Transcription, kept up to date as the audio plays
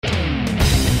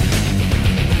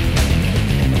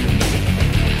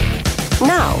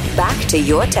Now, back to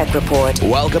Your Tech Report.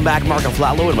 Welcome back. Mark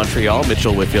Aflalo in Montreal,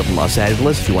 Mitchell Whitfield in Los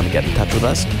Angeles. If you want to get in touch with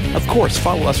us, of course,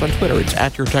 follow us on Twitter. It's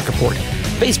at YourTechReport.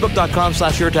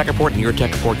 Facebook.com/YourTechReport and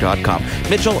YourTechReport.com.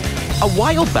 Mitchell, a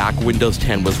while back, Windows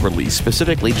 10 was released,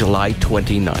 specifically July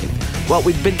 29th. Well,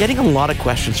 we've been getting a lot of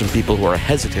questions from people who are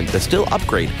hesitant to still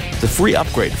upgrade. It's a free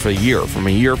upgrade for a year. From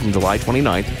July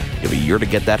 29th, you have a year to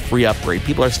get that free upgrade.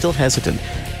 People are still hesitant.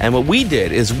 And what we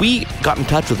did is we got in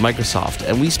touch with Microsoft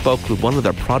and we spoke with one of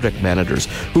their project managers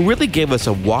who really gave us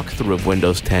a walkthrough of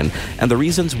Windows 10 and the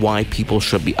reasons why people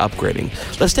should be upgrading.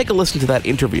 Let's take a listen to that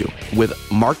interview with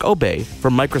Mark Obey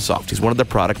from Microsoft. He's one of their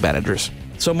product managers.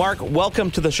 So, Mark, welcome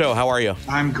to the show. How are you?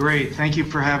 I'm great. Thank you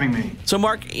for having me. So,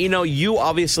 Mark, you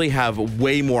obviously have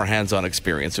way more hands-on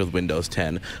experience with Windows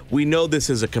 10. We know this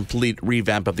is a complete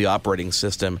revamp of the operating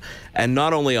system, and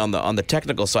not only on the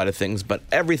technical side of things, but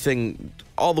everything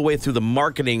all the way through the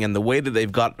marketing and the way that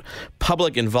they've got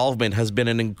public involvement has been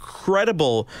an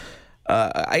incredible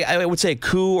I would say a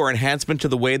coup or enhancement to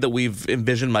the way that we've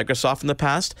envisioned Microsoft in the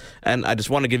past. And I just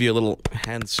want to give you a little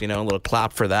a little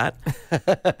clap for that.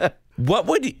 What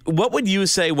would you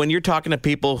say when you're talking to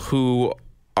people who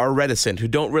are reticent, who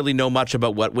don't really know much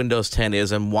about what Windows 10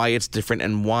 is and why it's different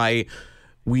and why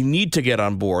we need to get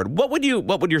on board? What would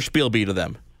your spiel be to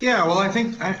them? Yeah, well, I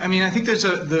think there's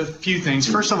the few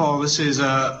things. First of all, this is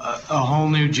a whole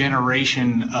new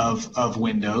generation of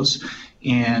Windows.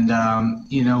 And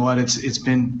you know what? It's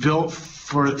been built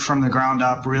from the ground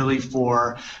up, really,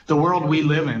 for the world we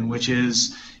live in, which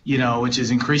is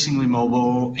increasingly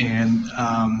mobile and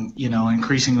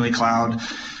increasingly cloud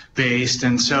based.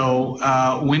 And so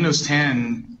Windows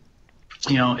 10,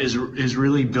 is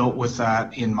really built with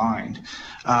that in mind.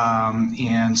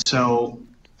 And so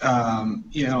and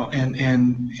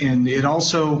it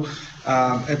also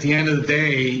at the end of the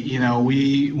day,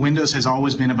 Windows has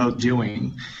always been about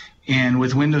doing. And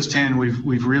with Windows 10,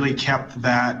 we've really kept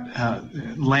that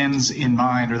lens in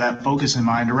mind, or that focus in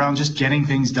mind, around just getting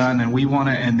things done. And we want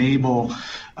to enable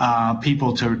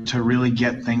people to really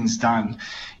get things done.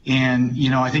 And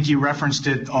I think you referenced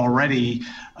it already,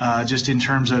 just in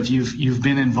terms of you've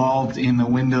been involved in the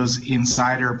Windows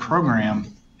Insider program.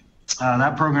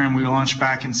 That program we launched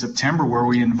back in September, where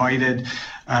we invited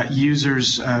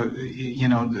users,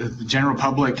 the general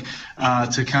public,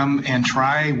 to come and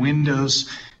try Windows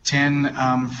 10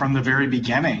 from the very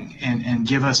beginning and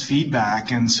give us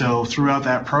feedback. And so throughout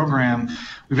that program,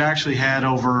 we've actually had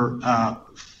over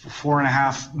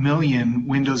 4.5 million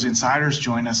Windows Insiders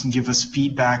join us and give us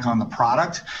feedback on the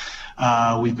product.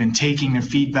 We've been taking their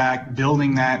feedback,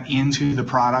 building that into the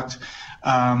product,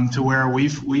 to where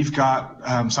we've got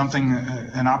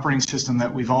an operating system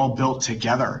that we've all built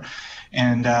together.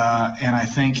 And I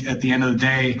think at the end of the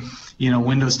day,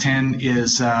 Windows 10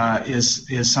 is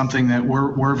something that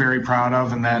we're very proud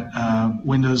of, and that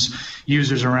Windows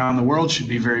users around the world should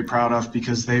be very proud of,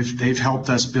 because they've helped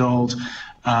us build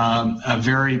a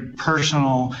very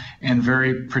personal and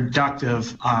very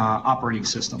productive operating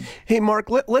system. Hey,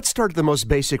 Mark, let's start at the most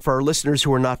basic for our listeners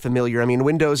who are not familiar. I mean,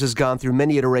 Windows has gone through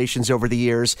many iterations over the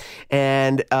years,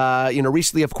 and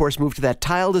recently, of course, moved to that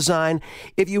tile design.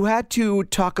 If you had to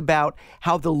talk about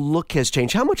how the look has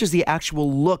changed, how much has the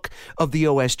actual look of the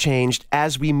OS changed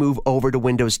as we move over to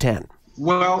Windows 10?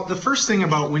 Well, the first thing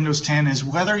about Windows 10 is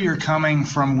whether you're coming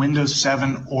from Windows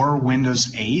 7 or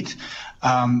Windows 8,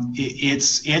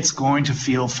 it's going to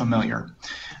feel familiar.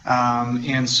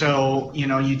 And so,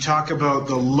 you talk about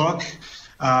the look.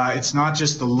 It's not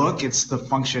just the look, it's the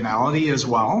functionality as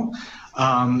well.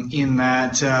 In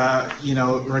that,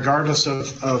 regardless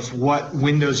of what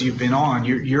Windows you've been on,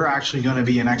 you're actually going to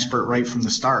be an expert right from the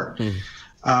start.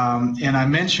 And I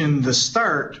mentioned the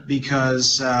start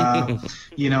because,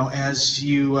 as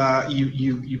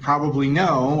you probably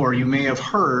know, or you may have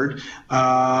heard,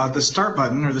 the start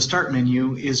button or the start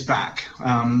menu is back.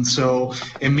 So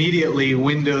immediately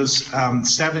Windows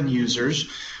 7 users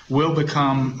will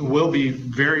be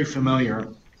very familiar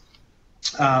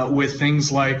with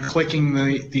things like clicking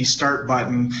the start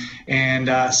button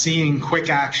and seeing quick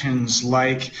actions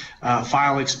like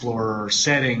File Explorer,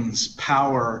 Settings,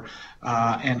 Power,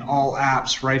 and all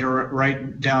apps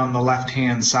right down the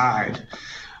left-hand side.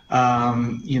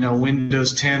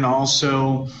 Windows 10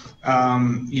 also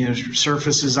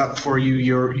surfaces up for you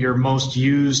your most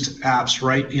used apps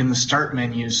right in the start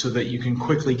menu, so that you can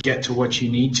quickly get to what you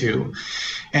need to.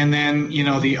 And then,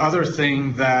 the other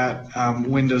thing that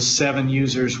Windows 7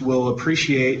 users will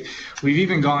appreciate, we've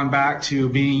even gone back to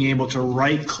being able to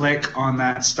right-click on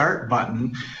that start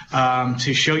button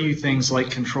to show you things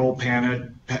like Control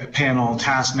Panel,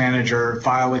 Task Manager,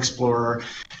 File Explorer,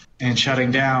 and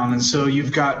shutting down. And so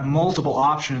you've got multiple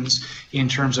options in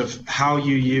terms of how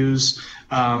you use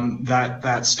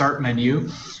that start menu,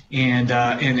 and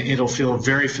it'll feel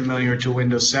very familiar to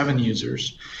Windows 7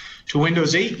 users. To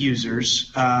Windows 8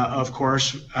 users, of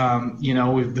course,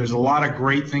 there's a lot of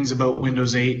great things about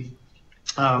Windows 8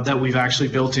 that we've actually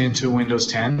built into Windows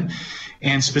 10.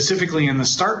 And specifically in the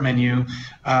start menu,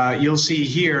 you'll see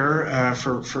here,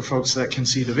 for folks that can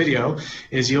see the video,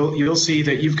 is you'll see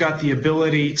that you've got the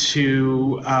ability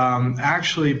to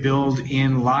actually build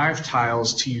in live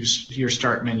tiles to your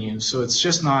start menu. So it's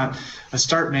just not a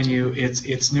start menu,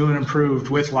 it's new and improved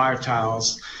with live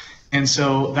tiles. And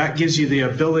so that gives you the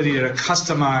ability to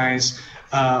customize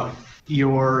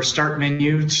your start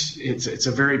menu. It's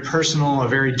a very personal, a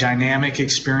very dynamic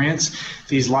experience.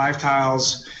 These live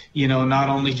tiles, not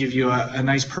only give you a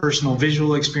nice personal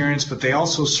visual experience, but they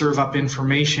also serve up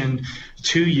information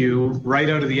to you right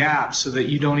out of the app so that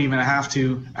you don't even have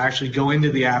to actually go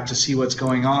into the app to see what's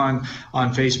going on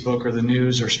Facebook or the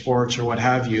news or sports or what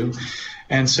have you.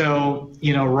 And so,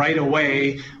 right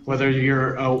away, whether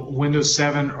you're a Windows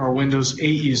 7 or Windows 8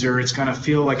 user, it's going to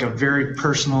feel like a very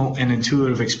personal and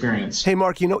intuitive experience. Hey,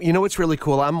 Mark, you know what's really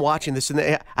cool? I'm watching this,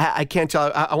 and I can't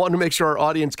tell. I want to make sure our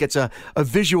audience gets a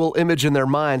visual image in their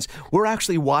minds. We're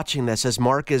actually watching this as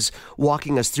Mark is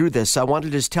walking us through this. I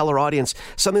wanted to just tell our audience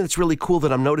something that's really cool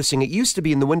that I'm noticing. It used to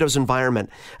be in the Windows environment,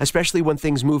 especially when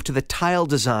things moved to the tile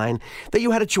design, that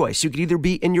you had a choice. You could either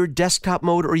be in your desktop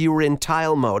mode or you were in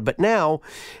tile mode. But now,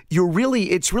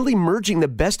 it's really merging the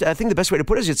best. I think the best way to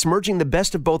put it is it's merging the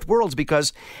best of both worlds,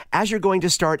 because as you're going to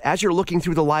start, as you're looking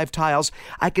through the live tiles,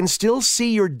 I can still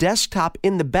see your desktop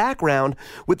in the background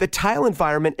with the tile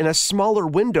environment in a smaller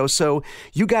window. So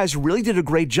you guys really did a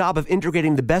great job of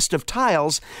integrating the best of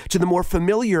tiles to the more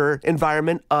familiar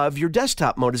environment of your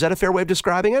desktop mode. Is that a fair way of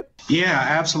describing it? Yeah,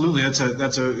 absolutely.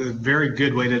 That's a very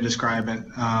good way to describe it.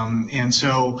 And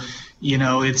so,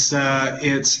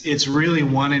 it's really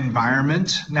one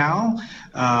environment now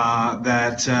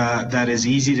that is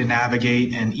easy to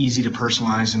navigate and easy to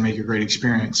personalize and make a great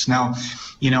experience. Now,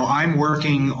 I'm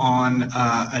working on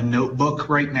a notebook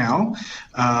right now,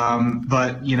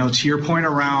 but to your point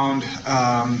around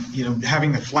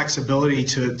having the flexibility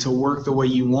to work the way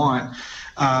you want.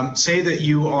 Say that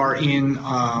you are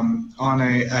on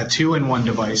a 2-in-1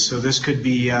 device. So this could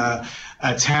be a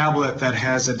tablet that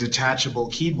has a detachable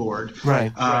keyboard.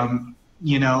 Right.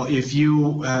 If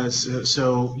you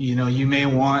you may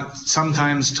want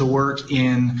sometimes to work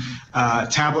in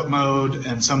tablet mode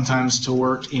and sometimes to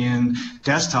work in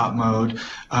desktop mode.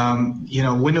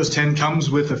 Windows 10 comes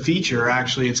with a feature,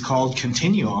 actually it's called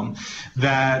Continuum,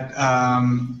 that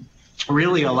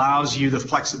really allows you the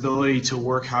flexibility to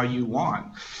work how you want.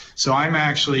 So I'm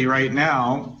actually right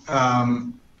now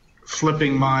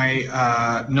flipping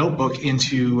my notebook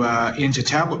into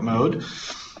tablet mode.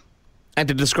 And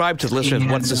to describe to listeners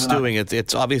what this is doing,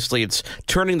 it's obviously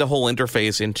turning the whole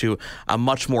interface into a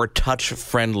much more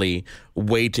touch-friendly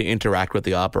way to interact with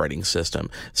the operating system.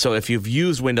 So if you've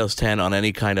used Windows 10 on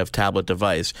any kind of tablet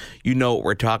device, you know what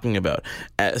we're talking about.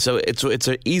 So it's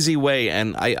an easy way,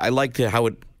 and I like how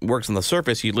it works on the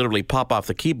surface. You literally pop off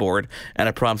the keyboard and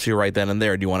it prompts you right then and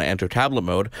there. Do you want to enter tablet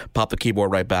mode? Pop the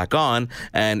keyboard right back on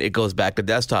and it goes back to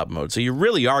desktop mode. So you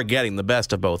really are getting the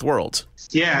best of both worlds.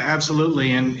 Yeah,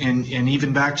 absolutely. And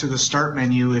even back to the start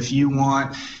menu, if you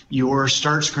want your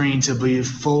start screen to be a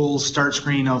full start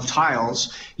screen of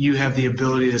tiles, you have the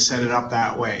ability to set it up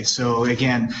that way. So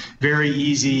again, very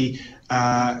easy,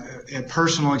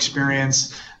 personal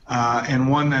experience. And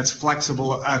one that's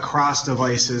flexible across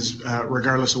devices,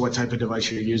 regardless of what type of device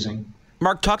you're using.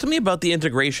 Mark, talk to me about the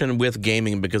integration with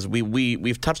gaming, because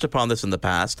we've touched upon this in the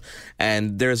past,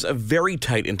 and there's a very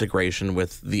tight integration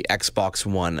with the Xbox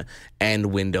One and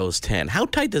Windows 10. How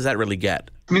tight does that really get?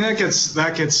 I mean, that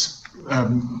gets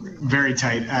very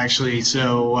tight, actually.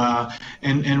 So,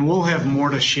 and we'll have more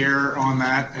to share on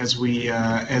that as we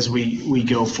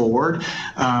go forward.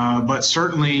 But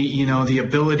certainly, the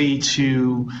ability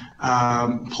to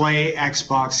play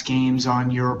Xbox games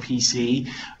on your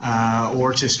PC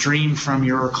or to stream from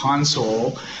your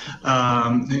console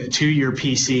to your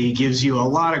PC gives you a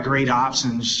lot of great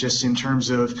options, just in terms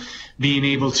of being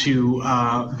able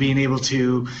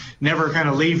to never kind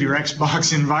of leave your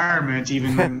Xbox environment,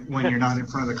 even when you're not in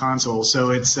front of the console. So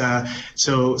it's I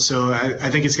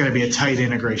think it's going to be a tight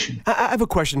integration. I have a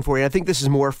question for you. I think this is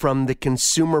more from the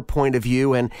consumer point of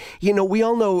view, and we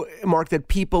all know, Mark, that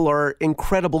people are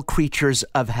incredible creatures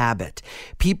of habit.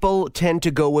 People tend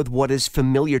to go with what is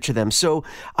familiar to them. So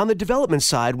on the development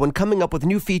side, when coming up with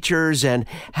new features and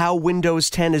how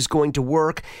Windows 10 is going to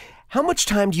work, How much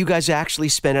time do you guys actually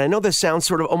spend? And I know this sounds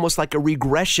sort of almost like a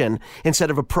regression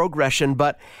instead of a progression,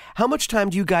 but how much time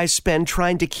do you guys spend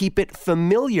trying to keep it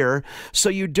familiar so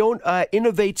you don't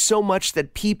innovate so much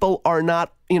that people are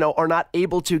not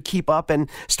able to keep up and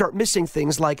start missing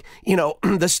things like,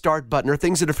 the start button or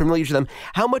things that are familiar to them?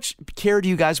 How much care do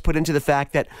you guys put into the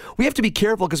fact that we have to be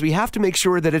careful because we have to make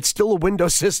sure that it's still a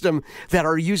Windows system that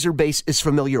our user base is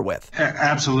familiar with?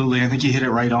 Absolutely. I think you hit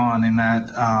it right on in that,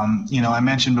 I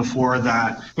mentioned before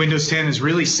that Windows 10 is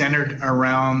really centered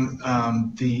around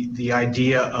the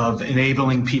idea of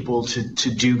enabling people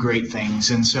to do great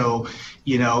things. And so,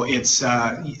 it's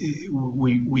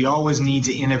we always need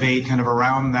to innovate kind of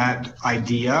around that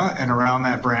idea and around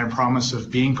that brand promise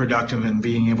of being productive and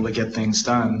being able to get things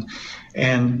done.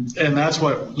 And that's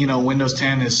what, Windows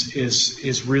 10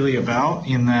 is really about,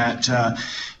 in that,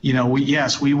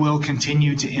 we will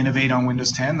continue to innovate on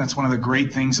Windows 10. That's one of the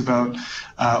great things about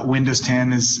Windows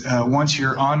 10 is once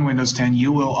you're on Windows 10,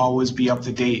 you will always be up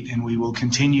to date, and we will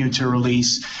continue to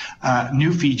release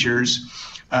new features.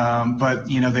 But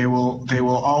they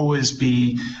will always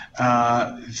be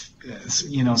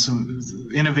some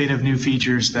innovative new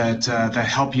features that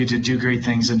help you to do great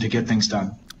things and to get things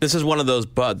done. This is one of those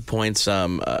points.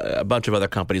 A bunch of other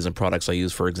companies and products I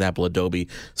use, for example, Adobe,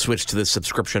 switched to this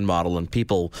subscription model, and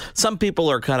some people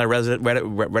are kind of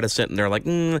reticent, and they're like,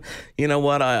 you know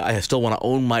what, I still want to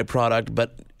own my product,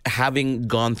 but having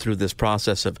gone through this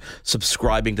process of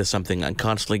subscribing to something and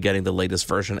constantly getting the latest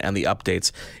version and the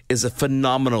updates is a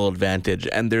phenomenal advantage.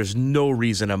 And there's no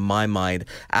reason in my mind,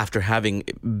 after having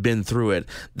been through it,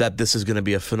 that this is going to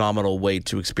be a phenomenal way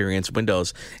to experience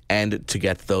Windows and to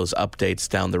get those updates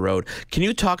down the road. Can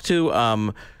you talk to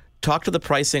the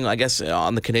pricing, I guess,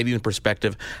 on the Canadian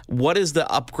perspective? What is the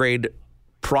upgrade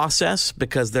process?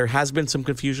 Because there has been some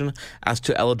confusion as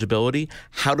to eligibility.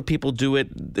 How do people do it?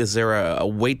 Is there a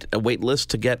wait list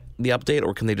to get the update,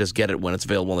 or can they just get it when it's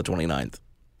available on the 29th?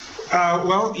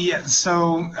 Well, yeah.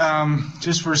 So,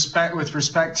 just with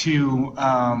respect to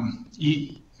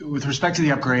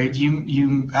the upgrade,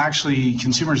 you actually,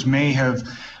 consumers may have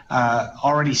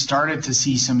already started to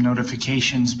see some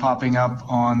notifications popping up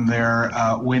on their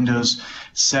Windows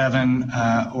 7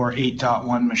 or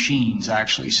 8.1 machines,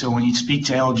 actually. So when you speak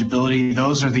to eligibility,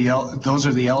 those are the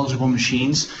eligible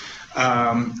machines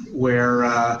where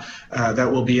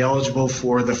that will be eligible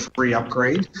for the free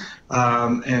upgrade.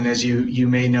 And as you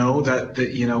may know, that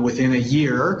within a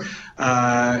year,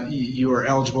 you are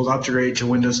eligible to upgrade to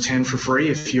Windows 10 for free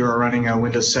if you are running a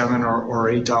Windows 7 or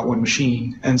 8.1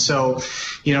 machine. And so,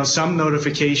 some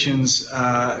notifications,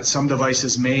 some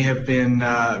devices may have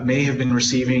been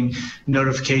receiving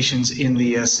notifications in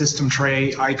the system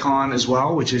tray icon as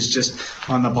well, which is just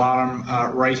on the bottom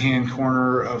right-hand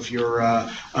corner of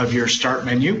your start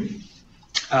menu.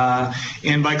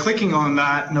 And by clicking on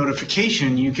that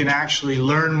notification, you can actually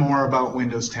learn more about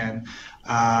Windows 10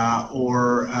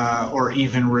 or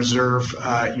even reserve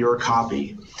your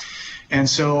copy. And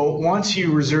so once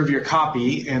you reserve your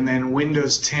copy and then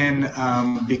Windows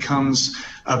 10 becomes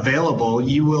available,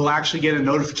 you will actually get a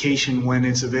notification when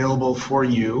it's available for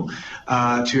you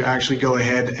to actually go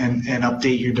ahead and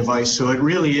update your device. So it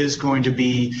really is going to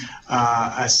be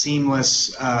a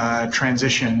seamless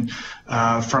transition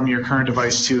from your current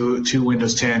device to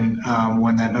Windows 10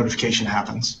 when that notification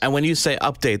happens. And when you say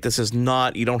update, this is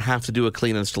not, you don't have to do a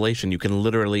clean installation. You can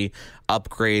literally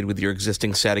upgrade with your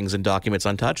existing settings and documents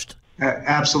untouched?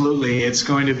 Absolutely. It's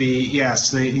going to be,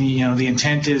 yes, the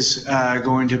intent is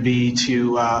going to be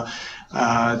to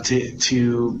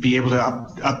be able to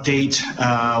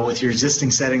update with your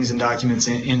existing settings and documents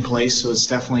in place. So it's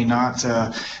definitely not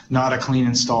a clean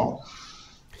install.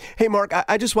 Hey, Mark,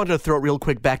 I just wanted to throw it real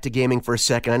quick back to gaming for a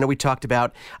second. I know we talked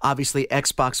about, obviously,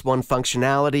 Xbox One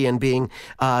functionality and being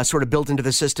sort of built into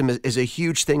the system is a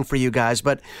huge thing for you guys,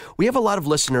 but we have a lot of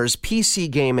listeners.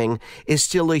 PC gaming is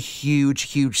still a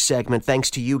huge, huge segment, thanks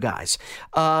to you guys.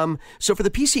 So for the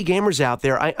PC gamers out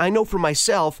there, I know for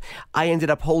myself, I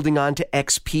ended up holding on to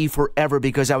XP forever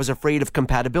because I was afraid of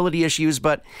compatibility issues,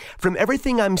 but from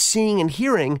everything I'm seeing and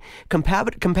hearing,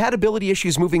 compatibility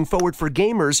issues moving forward for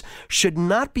gamers should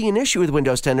not be an issue with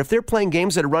Windows 10. If they're playing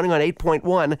games that are running on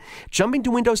 8.1, jumping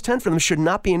to Windows 10 for them should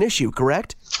not be an issue,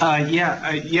 correct?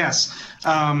 Yes.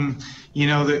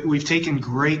 That we've taken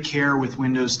great care with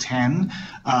Windows 10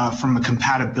 from a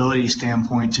compatibility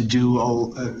standpoint to do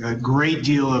a great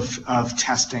deal of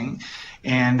testing.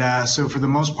 And so for the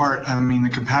most part,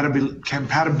 the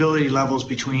compatibility levels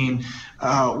between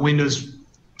Windows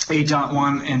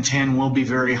 8.1 and 10 will be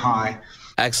very high.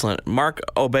 Excellent. Mark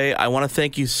Obey, I want to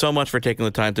thank you so much for taking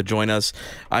the time to join us.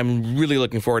 I'm really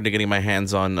looking forward to getting my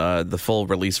hands on the full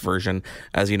release version.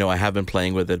 As you know, I have been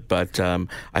playing with it, but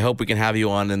I hope we can have you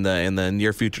on in the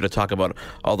near future to talk about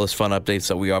all those fun updates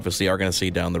that we obviously are going to see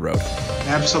down the road.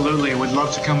 Absolutely. Would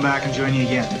love to come back and join you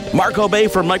again. Mark Obey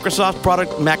from Microsoft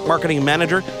Product Marketing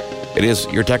Manager. It is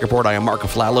Your Tech Report. I am Mark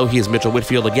Aflalo. He is Mitchell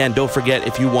Whitfield. Again, don't forget,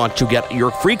 if you want to get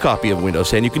your free copy of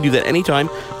Windows 10, you can do that anytime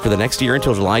for the next year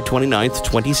until July 29th,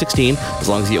 2016. As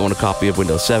long as you own a copy of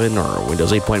Windows 7 or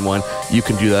Windows 8.1, you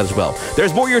can do that as well.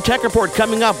 There's more Your Tech Report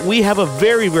coming up. We have a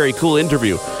very, very cool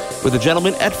interview with a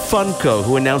gentleman at Funko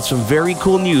who announced some very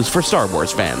cool news for Star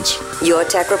Wars fans. Your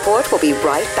Tech Report will be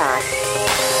right back.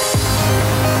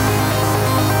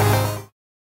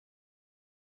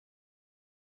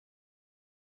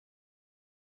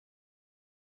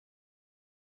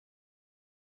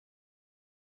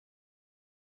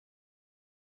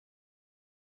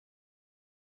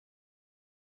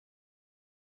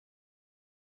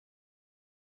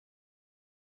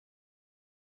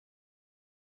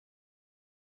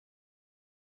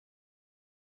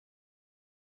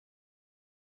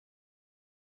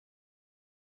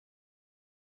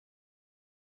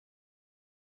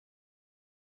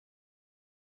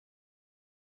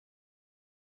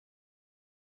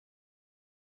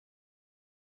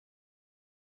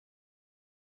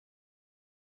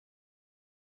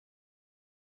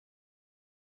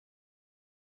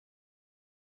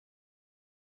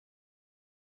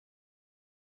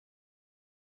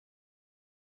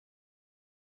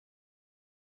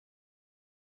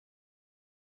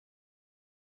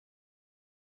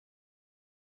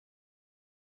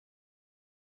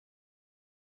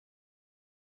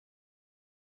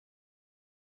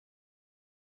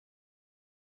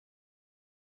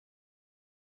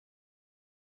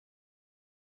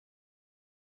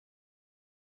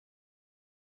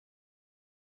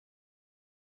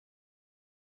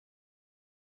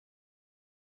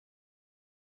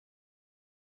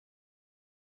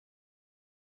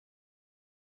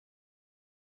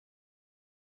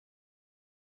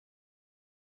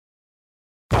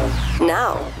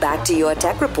 Now, back to Your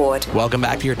Tech Report. Welcome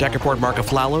back to Your Tech Report. Mark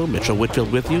Aflalo, Mitchell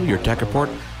Whitfield with you. Your Tech Report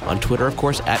on Twitter, of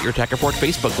course, at Your Tech Report,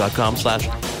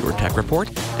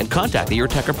 Facebook.com/YourTechReport, and contact at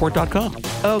YourTechReport.com.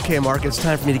 Okay, Mark, it's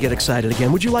time for me to get excited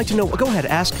again. Would you like to know? Go ahead,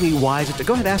 ask me why.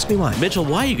 Go ahead, ask me why. Mitchell,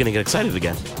 why are you going to get excited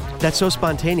again? That's so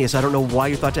spontaneous. I don't know why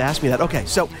you thought to ask me that. Okay,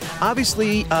 so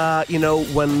obviously,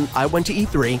 when I went to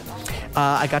E3,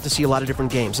 I got to see a lot of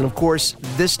different games. And of course,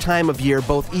 this time of year,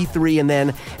 both E3 and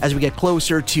then as we get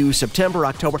closer to September,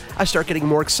 October, I start getting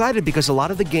more excited because a lot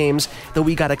of the games that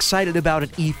we got excited about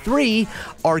at E3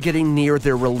 are getting near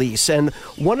their release. And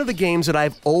one of the games that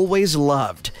I've always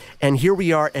loved, and here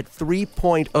we are at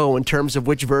 3.0 in terms of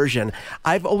which version,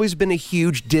 I've always been a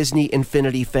huge Disney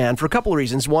Infinity fan for a couple of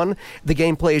reasons. One, the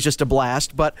gameplay is just a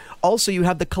blast, but also you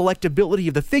have the collectability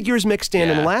of the figures mixed in.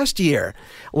 Yeah. And last year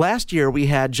we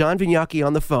had John Vignacchi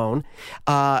on the phone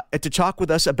to talk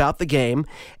with us about the game.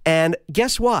 And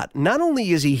guess what? Not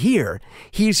only is he here,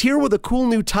 he's here with a cool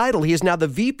new title. He is now the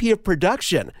VP of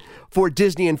production for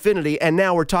Disney Infinity. And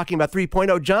now we're talking about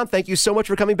 3.0. John, thank you so much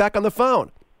for coming back on the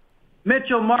phone.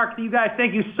 Mitchell, Mark, you guys,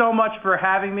 thank you so much for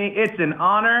having me. It's an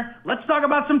honor. Let's talk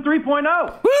about some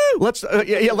 3.0. Woo! Let's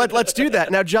do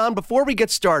that. Now, John, before we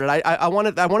get started, I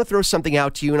want to throw something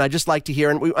out to you, and I just like to hear,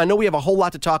 and I know we have a whole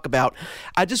lot to talk about.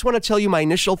 I just want to tell you my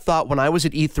initial thought when I was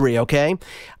at E3, okay?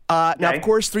 Now, of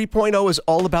course, 3.0 is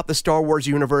all about the Star Wars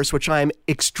universe, which I'm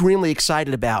extremely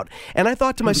excited about. And I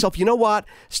thought to myself, you know what?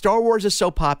 Star Wars is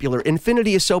so popular.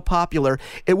 Infinity is so popular.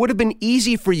 It would have been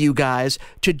easy for you guys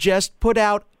to just put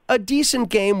out a decent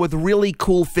game with really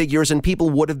cool figures and people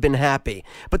would have been happy.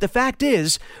 But the fact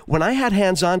is, when I had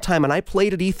hands-on time and I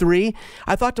played at E3,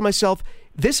 I thought to myself,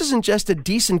 this isn't just a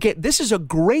decent game. This is a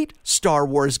great Star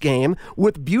Wars game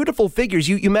with beautiful figures.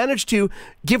 You managed to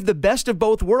give the best of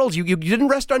both worlds. You didn't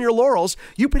rest on your laurels.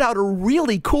 You put out a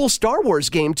really cool Star Wars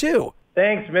game, too.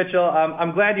 Thanks, Mitchell.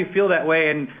 I'm glad you feel that way.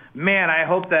 And, man, I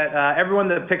hope that everyone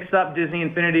that picks up Disney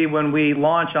Infinity when we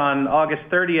launch on August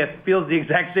 30th feels the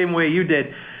exact same way you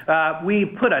did. We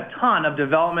put a ton of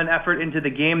development effort into the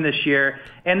game this year.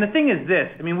 And the thing is this,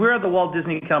 I mean, we're the Walt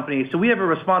Disney Company, so we have a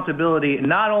responsibility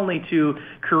not only to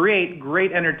create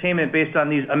great entertainment based on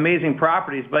these amazing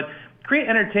properties, but create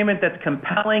entertainment that's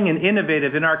compelling and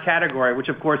innovative in our category, which,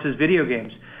 of course, is video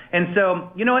games. And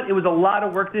so, you know what, it was a lot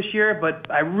of work this year,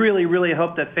 but I really, really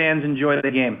hope that fans enjoy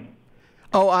the game.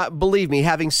 Oh, believe me,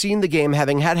 having seen the game,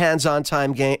 having had hands-on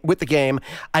time with the game,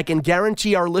 I can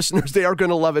guarantee our listeners they are going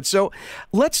to love it. So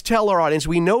let's tell our audience,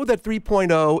 we know that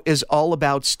 3.0 is all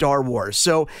about Star Wars.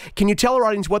 So can you tell our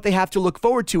audience what they have to look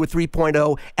forward to with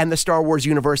 3.0 and the Star Wars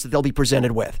universe that they'll be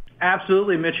presented with?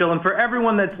 Absolutely, Mitchell. And for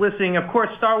everyone that's listening, of course,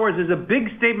 Star Wars is a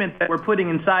big statement that we're putting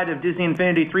inside of Disney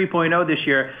Infinity 3.0 this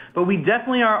year, but we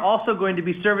definitely are also going to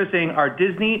be servicing our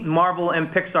Disney, Marvel, and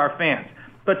Pixar fans.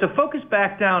 But to focus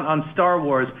back down on Star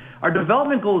Wars, our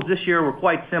development goals this year were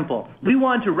quite simple. We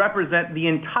wanted to represent the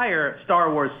entire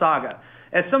Star Wars saga.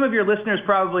 As some of your listeners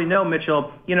probably know,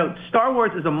 Mitchell, Star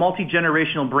Wars is a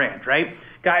multi-generational brand, right?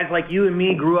 Guys like you and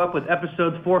me grew up with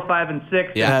episodes 4, 5, and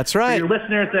 6. Yeah, that's right.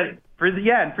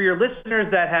 For your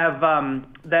listeners that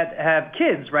have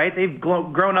kids, right? They've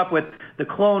grown up with the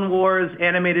Clone Wars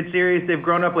animated series. They've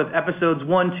grown up with episodes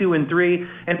 1, 2, and 3.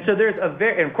 And so there's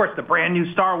and of course, the brand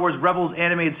new Star Wars Rebels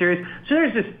animated series. So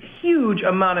there's this huge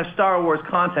amount of Star Wars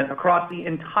content across the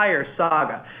entire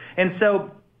saga. And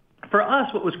so for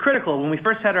us, what was critical when we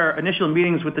first had our initial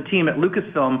meetings with the team at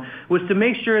Lucasfilm was to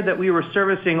make sure that we were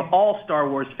servicing all Star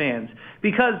Wars fans.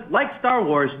 Because like Star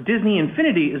Wars, Disney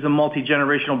Infinity is a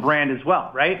multi-generational brand as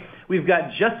well, right? We've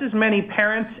got just as many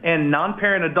parents and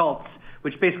non-parent adults,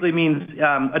 which basically means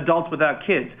adults without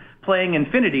kids, playing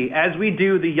Infinity as we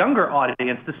do the younger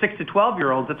audience, the 6 to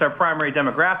 12-year-olds. That's our primary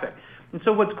demographic. And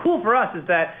so what's cool for us is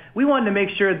that we wanted to make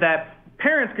sure that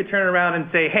parents could turn around and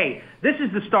say, hey, this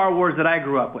is the Star Wars that I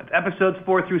grew up with, episodes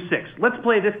 4 through 6. Let's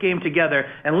play this game together,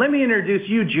 and let me introduce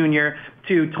you, Junior,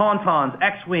 to Tauntauns,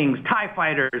 X-Wings, TIE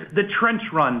Fighters, the Trench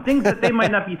Run, things that they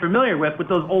might not be familiar with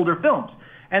those older films.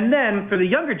 And then for the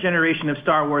younger generation of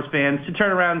Star Wars fans to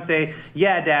turn around and say,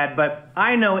 yeah, Dad, but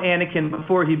I know Anakin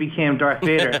before he became Darth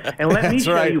Vader. And let me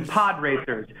show you pod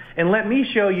racers. And let me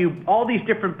show you all these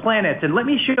different planets. And let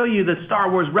me show you the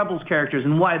Star Wars Rebels characters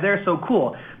and why they're so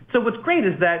cool. So what's great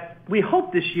is that we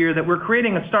hope this year that we're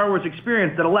creating a Star Wars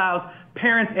experience that allows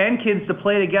parents and kids to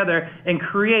play together and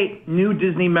create new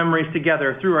Disney memories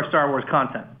together through our Star Wars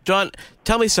content. John,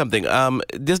 tell me something.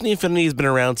 Disney Infinity has been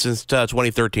around since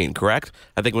 2013, correct?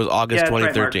 I think it was August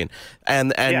 2013.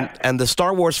 Right, and the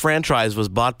Star Wars franchise was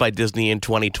bought by Disney in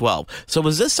 2012. So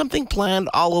was this something planned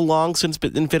all along since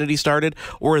Infinity started,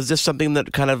 or is this something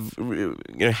that kind of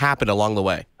happened along the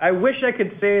way? I wish I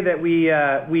could say that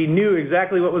we knew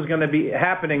exactly what was going to be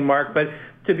happening, Mark, but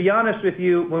to be honest with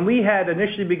you, when we had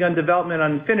initially begun development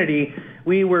on Infinity,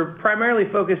 we were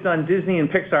primarily focused on Disney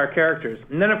and Pixar characters.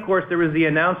 And then, of course, there was the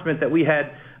announcement that we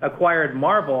had acquired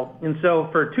Marvel. And so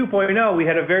for 2.0, we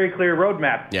had a very clear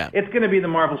roadmap. Yeah. It's going to be the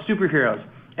Marvel superheroes.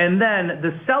 And then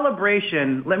the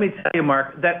celebration, let me tell you,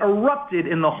 Mark, that erupted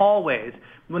in the hallways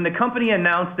when the company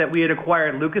announced that we had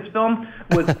acquired Lucasfilm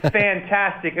was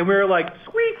fantastic. And we were like,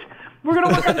 sweet! We're going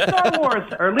to work on Star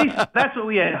Wars, or at least that's what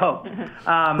we had hoped.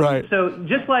 Right. So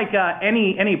just like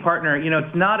any partner,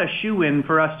 it's not a shoo-in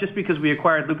for us just because we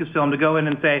acquired Lucasfilm to go in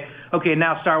and say, okay,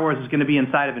 now Star Wars is going to be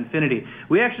inside of Infinity.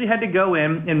 We actually had to go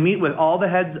in and meet with all the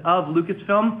heads of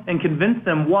Lucasfilm and convince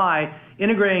them why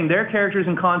integrating their characters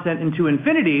and content into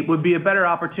Infinity would be a better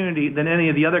opportunity than any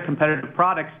of the other competitive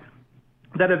products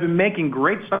that have been making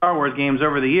great Star Wars games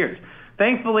over the years.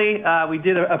 Thankfully, we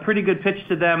did a pretty good pitch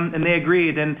to them, and they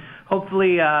agreed. And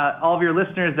hopefully, all of your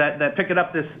listeners that pick it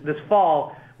up this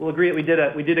fall will agree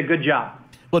that we did a good job.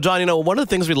 Well, John, one of the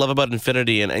things we love about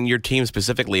Infinity and your team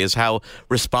specifically is how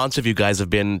responsive you guys have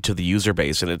been to the user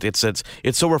base, and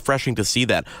it's so refreshing to see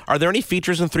that. Are there any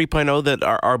features in 3.0 that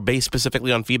are based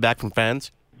specifically on feedback from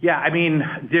fans? Yeah, I mean,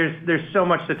 there's so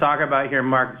much to talk about here,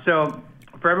 Mark. So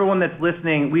for everyone that's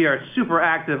listening, we are super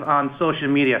active on social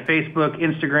media, Facebook,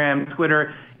 Instagram,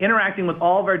 Twitter, interacting with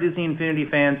all of our Disney Infinity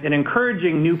fans and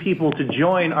encouraging new people to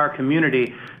join our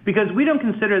community because we don't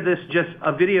consider this just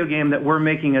a video game that we're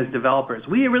making as developers.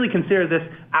 We really consider this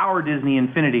our Disney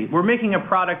Infinity. We're making a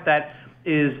product that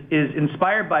is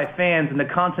inspired by fans and the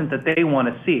content that they want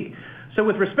to see. So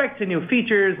with respect to new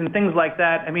features and things like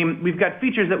that, I mean, we've got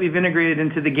features that we've integrated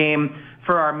into the game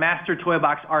for our master toy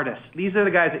box artists. These are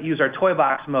the guys that use our toy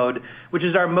box mode, which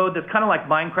is our mode that's kind of like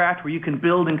Minecraft, where you can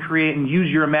build and create and use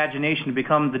your imagination to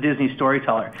become the Disney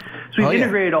storyteller. So we've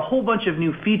integrated a whole bunch of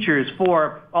new features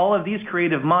for all of these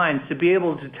creative minds to be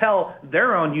able to tell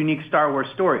their own unique Star Wars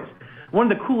stories. One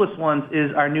of the coolest ones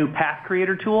is our new Path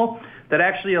Creator tool that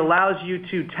actually allows you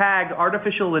to tag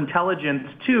artificial intelligence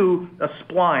to a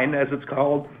spline, as it's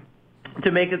called,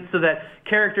 to make it so that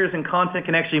characters and content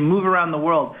can actually move around the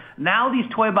world. Now these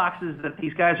toy boxes that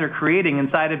these guys are creating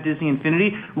inside of Disney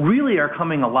Infinity really are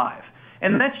coming alive.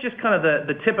 And that's just kind of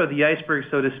the tip of the iceberg,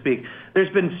 so to speak.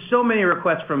 There's been so many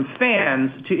requests from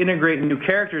fans to integrate new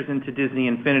characters into Disney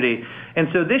Infinity. And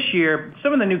so this year,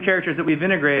 some of the new characters that we've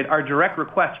integrated are direct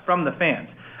requests from the fans.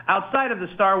 Outside of the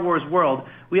Star Wars world,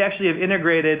 we actually have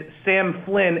integrated Sam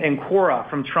Flynn and Korra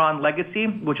from Tron Legacy,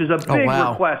 which is a big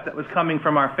request that was coming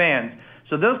from our fans.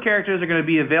 So those characters are going to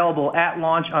be available at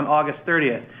launch on August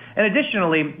 30th. And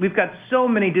additionally, we've got so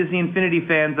many Disney Infinity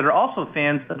fans that are also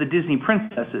fans of the Disney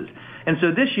princesses. And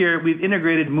so this year, we've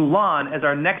integrated Mulan as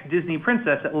our next Disney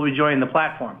princess that will be joining the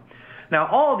platform. Now,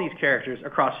 all of these characters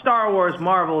across Star Wars,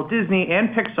 Marvel, Disney, and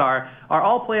Pixar are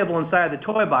all playable inside the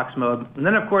Toy Box mode. And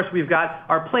then, of course, we've got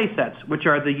our play sets, which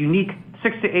are the unique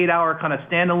 6 to 8 hour kind of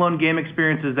standalone game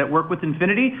experiences that work with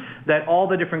Infinity that all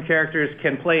the different characters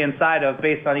can play inside of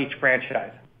based on each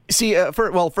franchise. See, first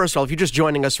of all, if you're just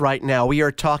joining us right now, we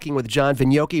are talking with John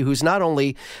Vignocchi, who's not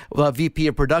only VP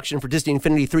of Production for Disney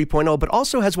Infinity 3.0, but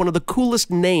also has one of the coolest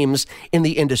names in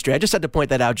the industry. I just had to point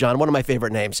that out, John, one of my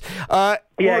favorite names.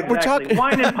 Yeah, exactly.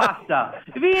 Wine and pasta.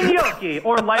 Vignocchi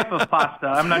or Life of Pasta.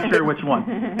 I'm not sure which one.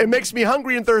 It makes me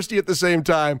hungry and thirsty at the same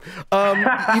time.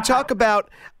 You talk about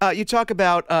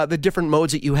the different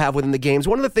modes that you have within the games.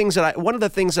 One of the things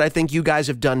that I think you guys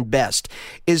have done best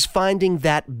is finding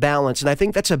that balance, and I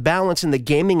think that's a balance in the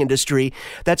gaming industry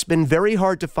that's been very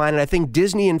hard to find. And I think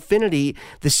Disney Infinity,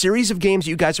 the series of games that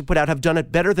you guys have put out, have done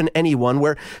it better than anyone.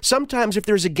 Where sometimes if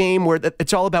there's a game where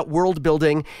it's all about world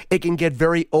building, it can get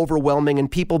very overwhelming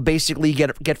and people basically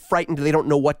get frightened. They don't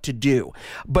know what to do.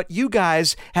 But you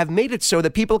guys have made it so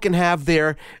that people can have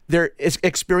their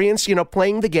experience,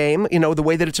 playing the game, the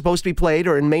way that it's supposed to be played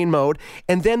or in main mode.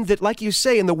 And then that, like you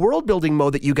say, in the world building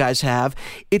mode that you guys have,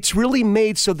 it's really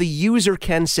made so the user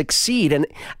can succeed. And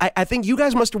I think you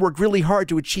guys must have worked really hard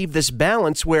to achieve this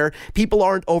balance where people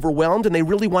aren't overwhelmed and they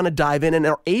really want to dive in and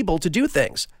are able to do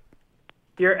things.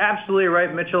 You're absolutely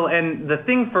right, Mitchell. And the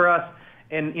thing for us,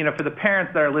 and for the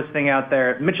parents that are listening out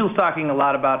there, Mitchell's talking a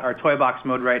lot about our Toy Box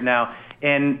mode right now.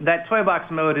 And that Toy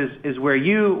Box mode is where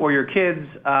you or your kids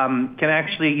can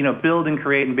actually build and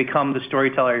create and become the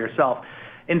storyteller yourself.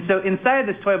 And so inside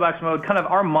this Toy Box mode, kind of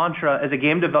our mantra as a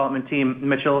game development team,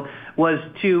 Mitchell, was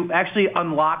to actually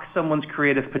unlock someone's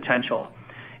creative potential.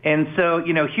 And so,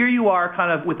 here you are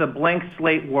kind of with a blank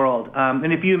slate world.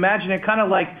 And if you imagine it kind of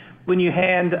like when you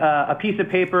hand a piece of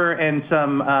paper and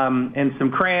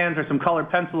some crayons or some colored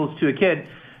pencils to a kid,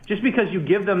 just because you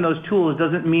give them those tools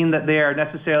doesn't mean that they are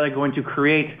necessarily going to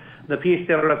create the piece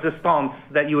de resistance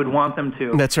that you would want them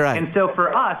to. That's right. And so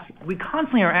for us, we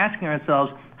constantly are asking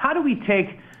ourselves, how do we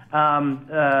take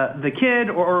the kid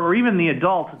or even the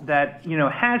adult that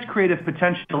has creative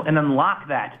potential and unlock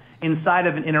that inside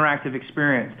of an interactive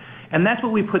experience? And that's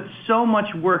what we put so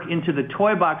much work into the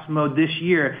Toy Box mode this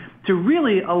year to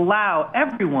really allow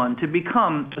everyone to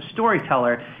become a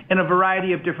storyteller in a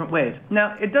variety of different ways.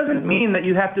 Now, it doesn't mean that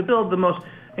you have to build the most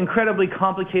incredibly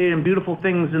complicated and beautiful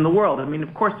things in the world. I mean,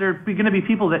 of course, there are going to be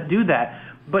people that do that.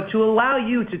 But to allow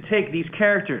you to take these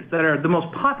characters that are the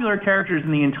most popular characters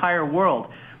in the entire world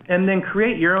and then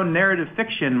create your own narrative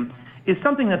fiction is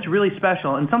something that's really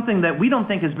special and something that we don't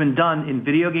think has been done in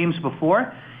video games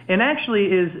before, and actually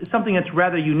is something that's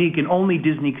rather unique and only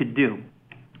Disney could do.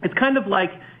 It's kind of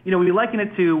like, we liken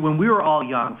it to when we were all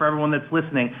young, for everyone that's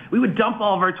listening. We would dump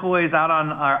all of our toys out on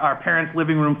our parents'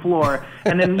 living room floor,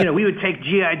 and then, we would take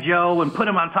G.I. Joe and put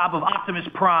him on top of Optimus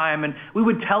Prime, and we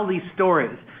would tell these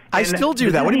stories. I still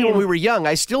do that. What do you mean when we were young?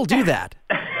 I still do that.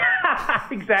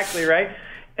 Exactly, right?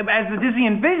 As the Disney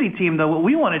Infinity team, though, what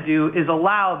we want to do is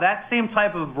allow that same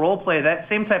type of role play, that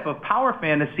same type of power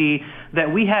fantasy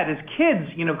that we had as kids,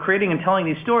 creating and telling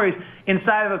these stories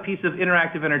inside of a piece of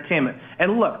interactive entertainment.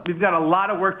 And look, we've got a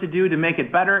lot of work to do to make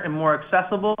it better and more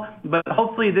accessible, but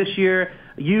hopefully this year,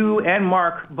 you and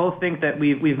Mark both think that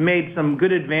we've made some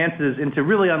good advances into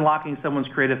really unlocking someone's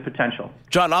creative potential.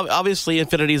 John, obviously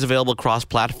Infinity is available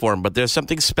cross-platform, but there's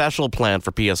something special planned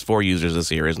for PS4 users this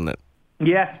year, isn't it?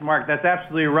 Yes, Mark, that's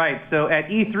absolutely right. So at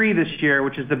E3 this year,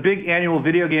 which is the big annual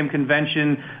video game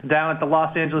convention down at the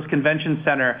Los Angeles Convention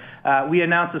Center, we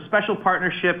announced a special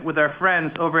partnership with our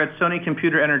friends over at Sony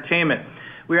Computer Entertainment.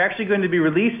 We're actually going to be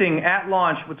releasing at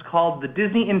launch what's called the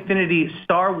Disney Infinity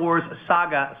Star Wars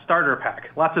Saga Starter Pack.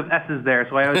 Lots of S's there,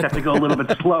 so I always have to go a little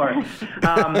bit slower.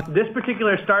 This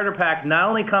particular starter pack not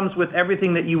only comes with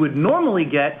everything that you would normally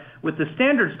get with the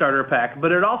standard starter pack,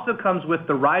 but it also comes with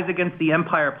the Rise Against the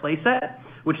Empire playset,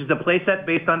 which is a playset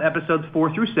based on episodes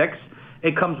 4 through 6.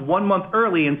 It comes 1 month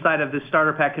early inside of this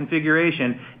starter pack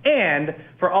configuration. And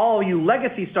for all you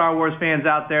legacy Star Wars fans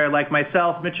out there like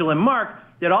myself, Mitchell, and Mark,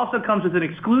 It also comes with an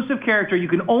exclusive character you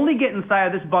can only get inside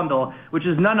of this bundle, which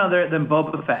is none other than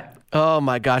Boba Fett. Oh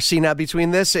my gosh. See, now between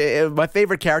this, my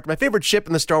favorite character, my favorite ship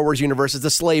in the Star Wars universe is the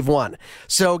Slave One.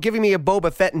 So giving me a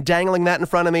Boba Fett and dangling that in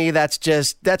front of me, that's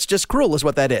just cruel is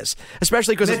what that is.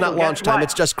 Especially because it's not launch time.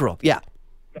 It's just cruel. Yeah.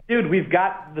 Dude, we've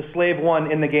got the Slave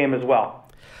One in the game as well.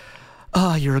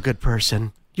 Oh, you're a good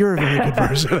person. You're a very good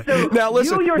person. So now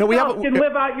listen, you yourself can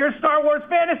live out your Star Wars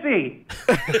fantasy.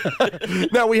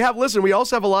 Now we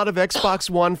also have a lot of Xbox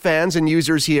One fans and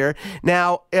users here.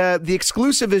 Now the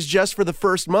exclusive is just for the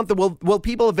first month. Will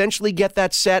people eventually get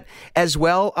that set as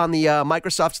well on the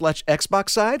Microsoft/Xbox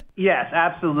side? Yes,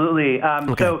 absolutely.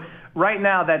 Okay. So right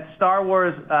now, that Star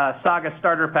Wars Saga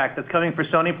Starter Pack that's coming for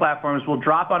Sony platforms will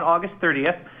drop on August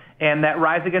 30th. And that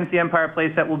Rise Against the Empire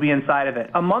playset will be inside of it.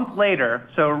 A month later,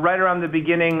 so right around the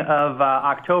beginning of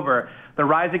October, the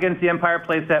Rise Against the Empire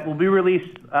playset will be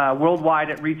released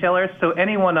worldwide at retailers, so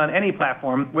anyone on any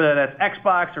platform, whether that's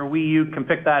Xbox or Wii U, can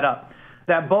pick that up.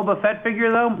 That Boba Fett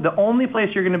figure, though, the only place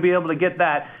you're going to be able to get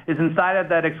that is inside of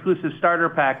that exclusive starter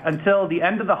pack until the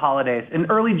end of the holidays. In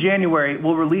early January,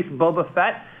 we'll release Boba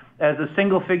Fett as a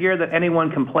single figure that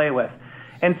anyone can play with.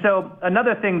 And so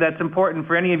another thing that's important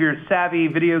for any of your savvy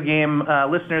video game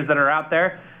listeners that are out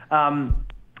there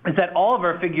is that all of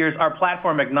our figures are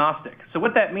platform agnostic. So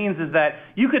what that means is that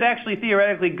you could actually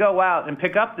theoretically go out and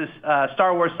pick up this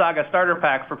Star Wars Saga Starter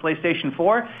Pack for PlayStation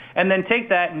 4 and then take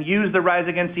that and use the Rise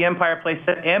Against the Empire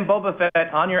playset and Boba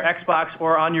Fett on your Xbox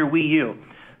or on your Wii U.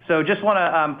 So just want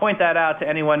to point that out to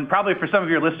anyone. Probably for some of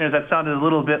your listeners, that sounded a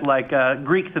little bit like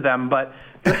Greek to them, but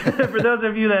for those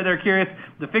of you that are curious,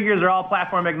 the figures are all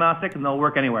platform agnostic and they'll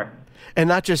work anywhere. And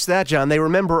not just that, John, they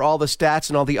remember all the stats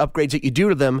and all the upgrades that you do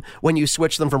to them when you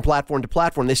switch them from platform to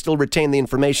platform. They still retain the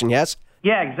information, yes?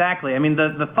 Yeah, exactly. I mean,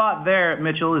 the thought there,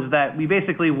 Mitchell, is that we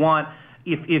basically want,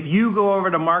 if you go over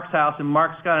to Mark's house and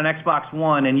Mark's got an Xbox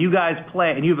One and you guys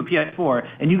play, and you have a PS4,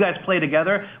 and you guys play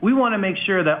together, we want to make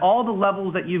sure that all the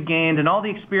levels that you've gained and all the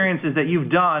experiences that you've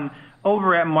done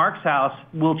over at Mark's house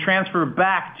will transfer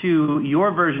back to your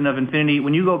version of Infinity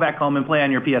when you go back home and play on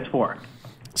your PS4.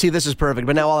 See, this is perfect,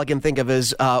 but now all I can think of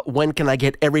is when can I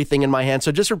get everything in my hand?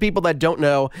 So just for people that don't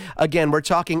know, again, we're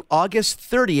talking August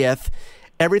 30th.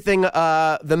 Everything,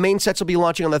 the main sets will be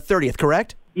launching on the 30th,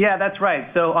 correct? Yeah, that's right.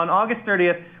 So on August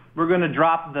 30th, we're going to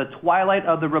drop the Twilight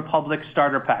of the Republic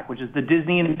Starter Pack, which is the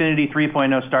Disney Infinity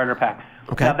 3.0 Starter Pack.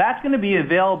 Okay. Now, that's going to be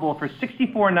available for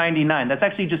 $64.99. That's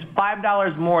actually just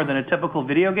 $5 more than a typical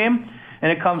video game,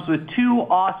 and it comes with two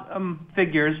awesome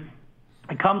figures.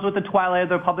 It comes with the Twilight of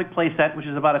the Republic playset, which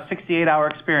is about a 68-hour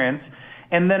experience,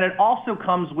 and then it also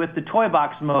comes with the Toy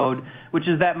Box mode, which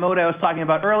is that mode I was talking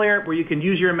about earlier, where you can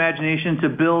use your imagination to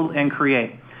build and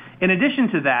create. In addition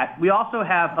to that, we also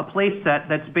have a playset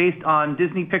that's based on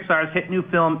Disney Pixar's hit new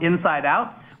film Inside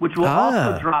Out, which will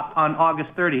also drop on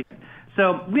August 30th.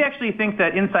 So we actually think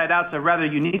that Inside Out's a rather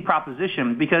unique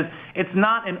proposition because it's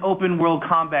not an open world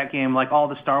combat game like all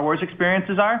the Star Wars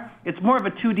experiences are. It's more of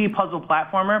a 2D puzzle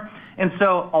platformer. And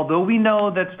so although we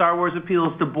know that Star Wars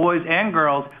appeals to boys and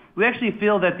girls, we actually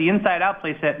feel that the Inside Out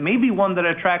playset may be one that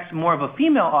attracts more of a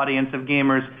female audience of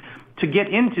gamers to get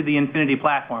into the Infinity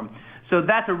platform. So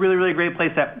that's a really, really great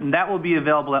playset, and that will be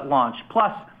available at launch.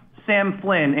 Plus, Sam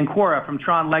Flynn and Korra from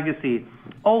Tron Legacy,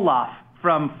 Olaf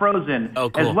from Frozen,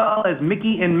 as well as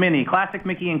Mickey and Minnie, Classic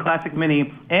Mickey and Classic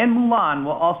Minnie, and Mulan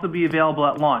will also be available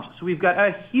at launch. So we've got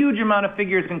a huge amount of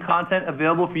figures and content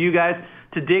available for you guys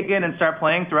to dig in and start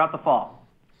playing throughout the fall.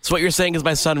 So what you're saying is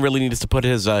my son really needs to put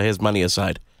his money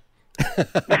aside.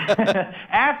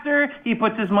 After he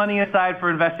puts his money aside for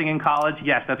investing in college,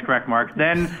 yes, that's correct, Mark.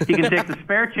 Then he can take the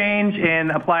spare change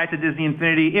and apply it to Disney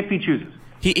Infinity if he chooses.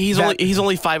 He's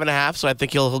only 5.5, so I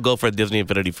think he'll go for Disney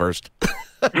Infinity first.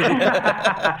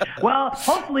 Well,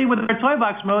 hopefully with our Toy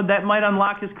Box mode, that might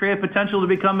unlock his creative potential to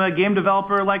become a game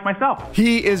developer like myself.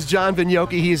 He is John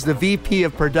Vignoki. He's the VP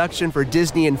of production for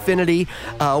Disney Infinity.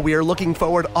 We are looking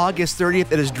forward August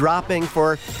 30th. It is dropping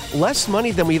for less money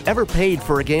than we've ever paid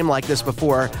for a game like this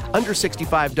before, under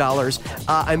 $65.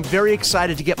 I'm very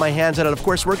excited to get my hands on it. Of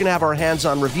course, we're going to have our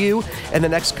hands-on review in the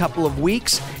next couple of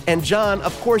weeks. And John,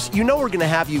 of course, you know we're going to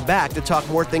have you back to talk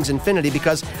more things Infinity,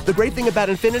 because the great thing about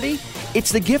Infinity,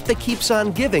 it's the gift that keeps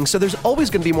on giving. So there's always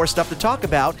going to be more stuff to talk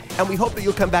about, and we hope that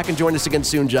you'll come back and join us again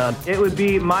soon, John. It would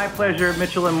be my pleasure,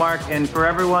 Mitchell and Mark, and for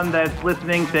everyone that's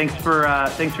listening, thanks for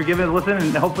giving it a listen,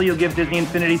 and hopefully you'll give Disney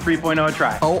Infinity 3.0 a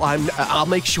try. Oh, I'll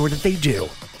make sure that they do.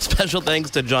 Special thanks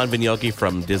to John Vignoki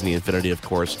from Disney Infinity, of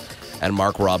course, and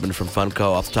Mark Robin from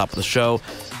Funko off the top of the show.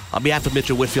 On behalf of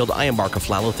Mitchell Whitfield, I am Mark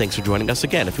Aflalo. Thanks for joining us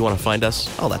again. If you want to find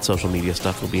us, all that social media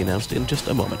stuff will be announced in just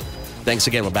a moment. Thanks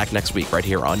again. We're back next week right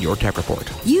here on Your Tech Report.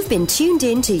 You've been tuned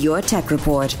in to Your Tech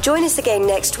Report. Join us again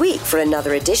next week for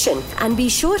another edition. And be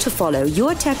sure to follow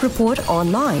Your Tech Report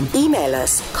online. Email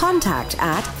us,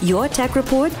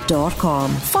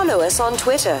 contact@YourTechReport.com. Follow us on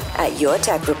Twitter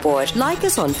 @YourTechReport. Like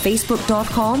us on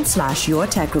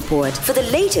Facebook.com/YourTechReport for the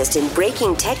latest in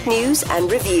breaking tech news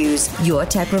and reviews.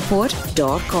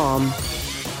 YourTechReport.com.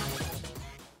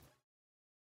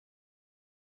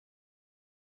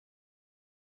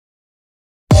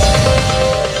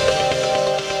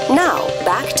 Now,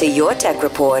 back to Your Tech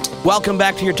Report. Welcome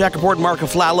back to Your Tech Report. Mark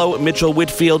Aflalo, Mitchell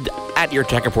Whitfield at Your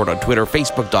Tech Report on Twitter,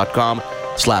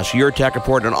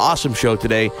 Facebook.com/YourTechReport. An awesome show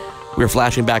today. We're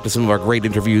flashing back to some of our great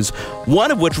interviews,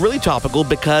 one of which really topical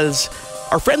because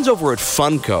our friends over at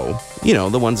Funko,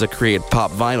 the ones that create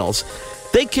pop vinyls,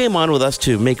 they came on with us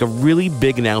to make a really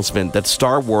big announcement that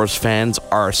Star Wars fans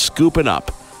are scooping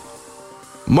up.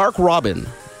 Mark Robin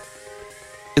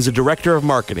is a director of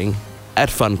marketing at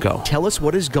Funko. Tell us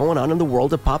what is going on in the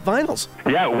world of pop vinyls.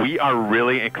 Yeah, we are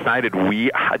really excited.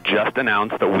 We just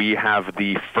announced that we have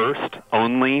the first,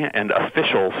 only, and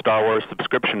official Star Wars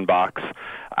subscription box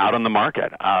out on the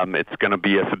market. It's going to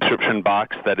be a subscription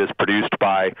box that is produced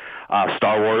by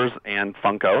Star Wars and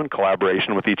Funko in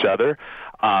collaboration with each other.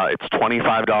 It's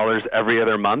 $25 every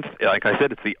other month. Like I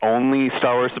said, it's the only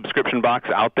Star Wars subscription box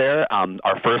out there.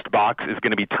 Our first box is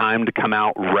going to be timed to come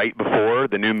out right before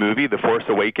the new movie, The Force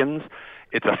Awakens.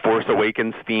 It's a Force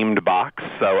Awakens themed box,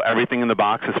 so everything in the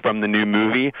box is from the new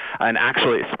movie, and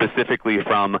actually specifically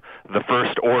from the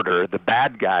First Order, the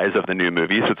bad guys of the new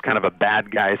movie. So it's kind of a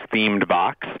bad guys themed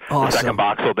box. Awesome. The second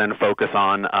box will then focus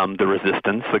on the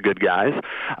Resistance, the good guys.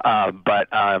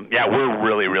 Yeah, we're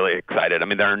really, really excited. I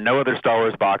mean, there are no other Star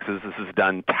Wars boxes. This is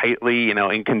done tightly,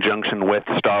 in conjunction with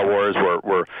Star Wars.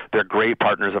 They're great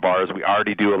partners of ours. We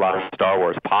already do a lot of Star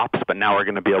Wars pops, but now we're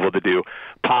going to be able to do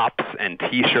pops and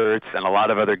T-shirts and a lot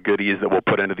of other goodies that we'll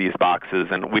put into these boxes,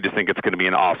 and we just think it's going to be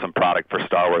an awesome product for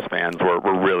Star Wars fans. We're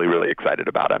really, really excited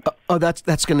about it.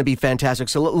 That's going to be fantastic.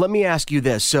 So let me ask you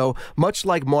this. So much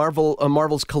like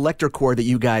Marvel's Collector Core that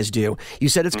you guys do, you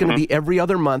said it's going to be every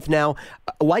other month. Now,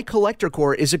 like Collector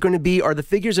Core, are the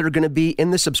figures that are going to be in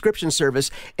the subscription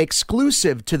service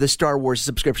exclusive to the Star Wars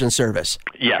subscription service?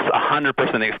 Yes,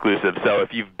 100% exclusive. So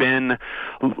if you're a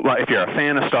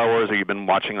fan of Star Wars or you've been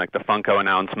watching like the Funko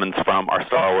announcements from our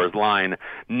Star Wars line,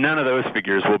 none of those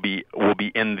figures will be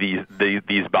in these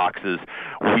boxes.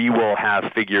 We will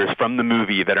have figures from the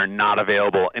movie that are not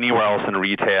available anywhere else in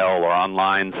retail or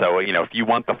online. So, if you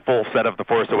want the full set of The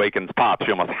Force Awakens pops,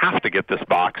 you almost have to get this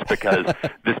box because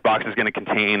this box is going to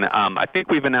contain, I think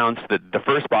we've announced that the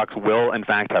first box will, in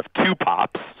fact, have 2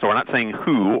 pops. So we're not saying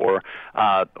who or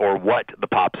what the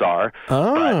pops are,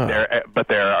 but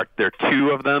there are 2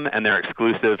 of them, and they're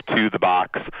exclusive to the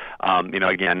box,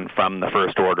 again, from the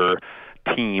First Order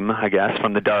team, I guess,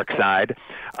 from the dark side.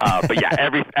 But yeah,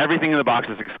 everything in the box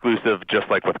is exclusive, just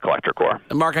like with Collector Core.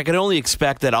 Mark, I can only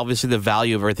expect that obviously the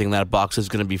value of everything in that box is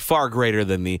going to be far greater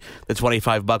than the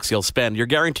 $25 you'll spend. You're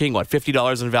guaranteeing, what,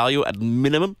 $50 in value at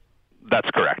minimum?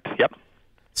 That's correct, yep.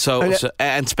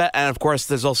 And of course,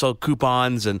 there's also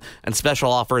coupons and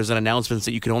special offers and announcements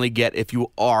that you can only get if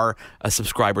you are a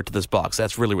subscriber to this box.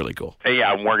 That's really, really cool.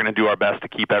 Yeah, we're going to do our best to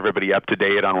keep everybody up to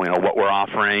date on what we're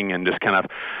offering and just kind of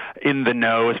in the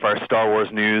know as far as Star Wars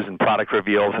news and product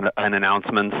reveals and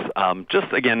announcements.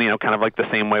 Just again, kind of like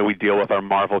the same way we deal with our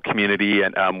Marvel community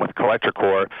and with Collector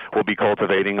Core, we'll be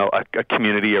cultivating a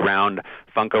community around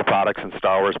Funko products and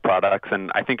Star Wars products.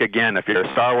 And I think, again, if you're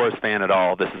a Star Wars fan at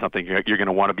all, this is something you're going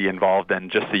to want to be involved in,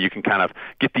 just so you can kind of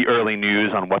get the early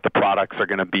news on what the products are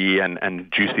going to be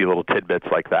and juicy little tidbits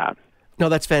like that. No,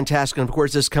 that's fantastic. And of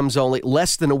course, this comes only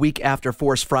less than a week after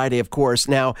Force Friday, of course.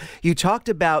 Now, you talked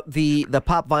about the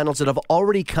pop vinyls that have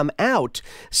already come out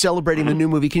celebrating the new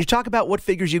movie. Can you talk about what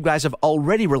figures you guys have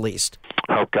already released?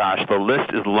 Oh, gosh, the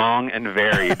list is long and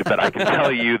varied, but I can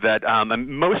tell you that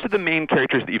most of the main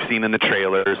characters that you've seen in the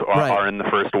trailers are in the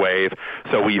first wave.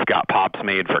 So we've got pops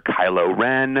made for Kylo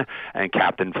Ren and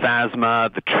Captain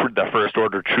Phasma, the First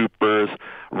Order troopers.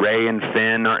 Rey and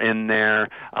Finn are in there.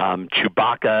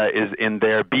 Chewbacca is in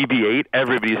there. BB-8,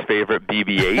 everybody's favorite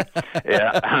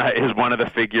BB-8, is one of the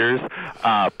figures.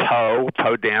 Poe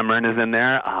Dameron is in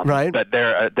there. Right. But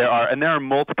there are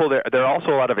multiple. There are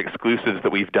also a lot of exclusives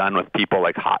that we've done with people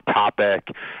like Hot Topic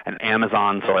and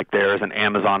Amazon. So like there's an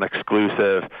Amazon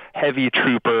exclusive Heavy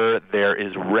Trooper. There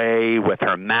is Rey with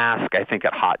her mask, I think,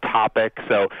 at Hot Topic.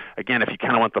 So again, if you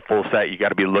kind of want the full set, you got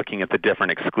to be looking at the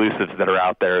different exclusives that are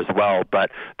out there as well. But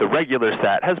the regular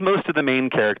set has most of the main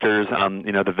characters,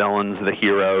 the villains, the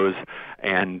heroes,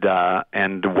 and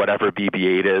whatever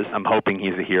BB-8 is. I'm hoping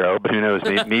he's a hero, but who knows?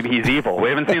 Maybe he's evil. We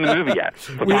haven't seen the movie yet.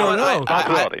 We don't know.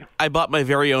 I bought my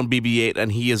very own BB-8,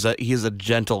 and he is a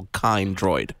gentle, kind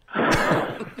droid.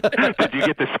 Did you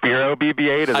get the Spiro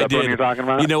BB-8? Is that what you're talking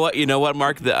about? You know what,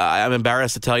 Mark? I'm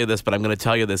embarrassed to tell you this, but I'm going to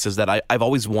tell you this, is that I've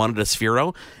always wanted a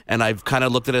Sphero, and I've kind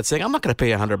of looked at it saying, I'm not going to pay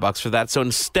 $100 for that. So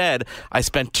instead, I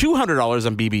spent $200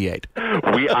 on BB-8.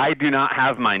 I do not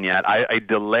have mine yet. I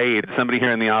delayed. Somebody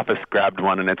here in the office grabbed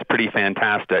one, and it's pretty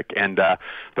fantastic. And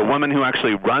the woman who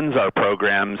actually runs our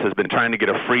programs has been trying to get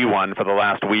a free one for the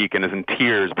last week and is in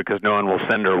tears because no one will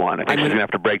send her one. I think she's going to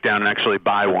have to break down and actually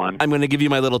buy one. I'm going to give you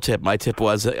my little tip. My tip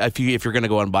was, if you're going to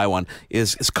go and buy one,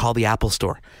 is call the Apple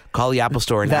Store. Call the Apple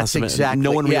Store and ask them. Exactly.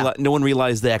 No one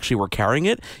realized they actually were carrying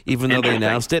it, even though they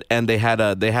announced it. And they had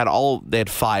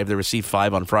 5. They received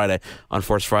 5 on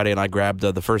Force Friday, and I grabbed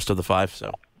the first of the 5.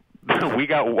 So. We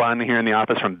got one here in the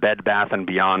office from Bed Bath &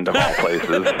 Beyond, of all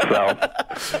places.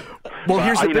 So, well,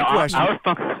 here's the big question.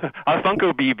 Our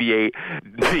Funko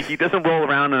BB-8, he doesn't roll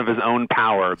around of his own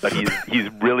power, but he's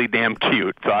really damn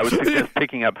cute. So I would suggest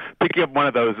picking up one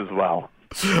of those as well.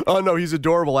 Oh, no, he's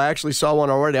adorable. I actually saw one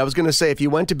already. I was going to say, if you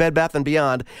went to Bed Bath &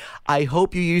 Beyond, I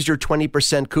hope you used your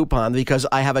 20% coupon, because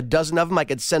I have a dozen of them. I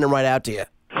could send them right out to you.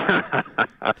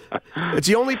 It's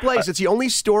the only place. It's the only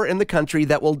store in the country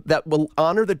that will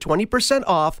honor the 20%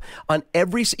 off on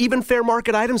every, even fair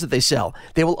market items that they sell.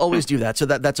 They will always do that. So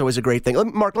that's always a great thing.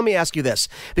 Mark, let me ask you this,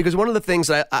 because one of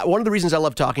the reasons I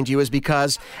love talking to you is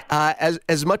because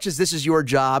as much as this is your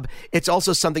job, it's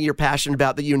also something you're passionate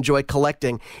about, that you enjoy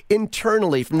collecting.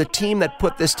 Internally, from the team that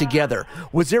put this together,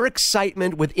 was there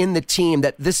excitement within the team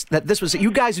that this was,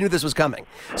 you guys knew this was coming?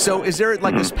 So is there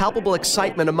like this palpable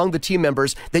excitement among the team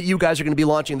members that you guys are going to be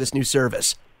launching this new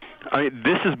service? I mean,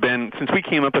 this has been, since we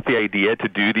came up with the idea to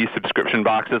do these subscription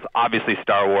boxes, obviously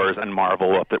Star Wars and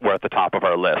Marvel were at the top of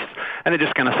our list. And it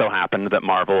just kind of so happened that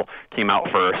Marvel came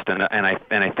out first, and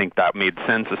I think that made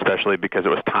sense, especially because it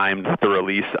was timed with the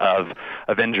release of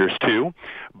Avengers 2.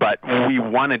 But we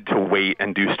wanted to wait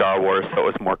and do Star Wars so it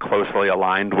was more closely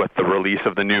aligned with the release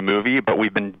of the new movie, but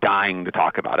we've been dying to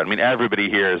talk about it. I mean,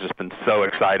 everybody here has just been so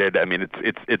excited. I mean,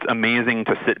 it's amazing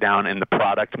to sit down in the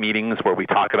product meetings where we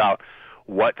talk about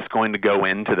what's going to go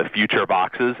into the future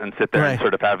boxes and sit there and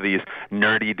sort of have these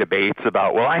nerdy debates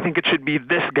about, well, I think it should be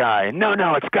this guy. No,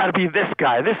 it's got to be this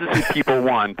guy. This is who people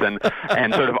want,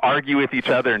 and sort of argue with each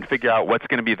other and figure out what's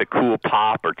going to be the cool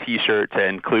pop or T-shirt to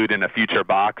include in a future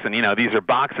box. And, these are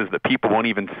boxes that people won't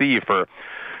even see for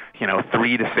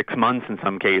 3 to 6 months in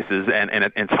some cases, and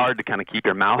it's hard to kind of keep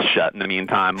your mouth shut in the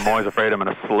meantime. I'm always afraid I'm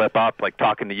going to slip up, like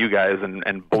talking to you guys,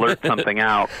 and blurt something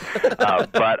out.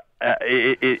 But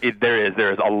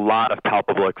there is a lot of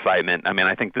palpable excitement. I mean,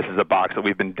 I think this is a box that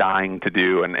we've been dying to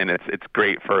do, and it's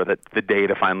great for the day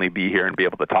to finally be here and be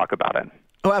able to talk about it.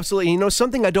 Oh, absolutely.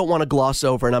 Something I don't want to gloss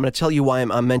over, and I'm going to tell you why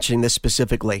I'm mentioning this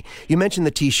specifically. You mentioned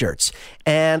the T-shirts,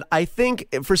 and I think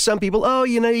for some people,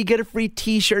 you get a free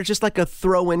T-shirt, just like a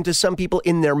throw-in to some people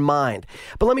in their mind.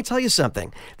 But let me tell you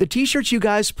something. The T-shirts you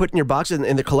guys put in your box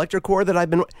in the collector core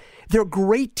that they're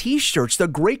great T-shirts. They're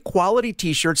great quality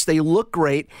T-shirts. They look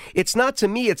great. It's not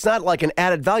like an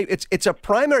added value. It's a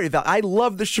primary value. I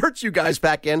love the shirts you guys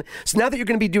pack in. So now that you're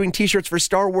going to be doing T-shirts for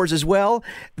Star Wars as well,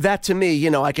 that to me,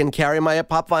 I can carry my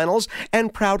pop vinyls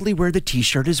and proudly wear the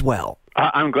T-shirt as well.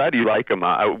 I'm glad you like them.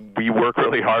 We work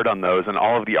really hard on those, and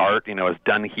all of the art, is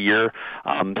done here.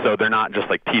 So they're not just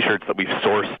like T-shirts that we've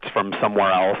sourced from somewhere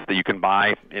else that you can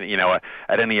buy,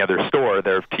 at any other store.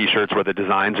 They're T-shirts where the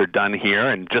designs are done here,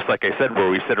 and just like I said, where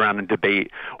we sit around and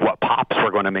debate what pops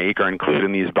we're going to make or include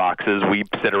in these boxes, we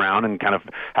sit around and kind of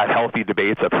have healthy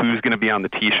debates of who's going to be on the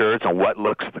T-shirts and what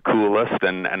looks the coolest,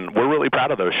 and we're really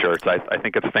proud of those shirts. I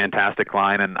think it's a fantastic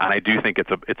line, and I do think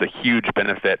it's a huge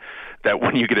benefit that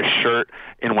when you get a shirt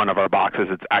in one of our boxes,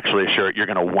 it's actually a shirt you're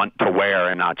going to want to wear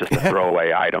and not just a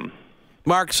throwaway item.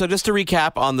 Mark, so just to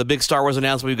recap on the big Star Wars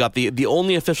announcement, we've got the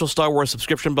only official Star Wars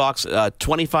subscription box,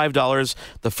 $25.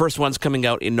 The first one's coming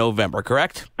out in November,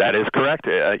 correct? That is correct.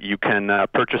 You can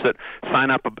purchase it,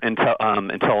 sign up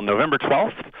until November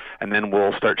 12th, and then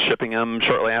we'll start shipping them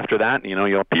shortly after that.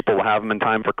 People will have them in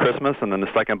time for Christmas, and then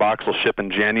the second box will ship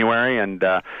in January, and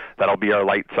that'll be our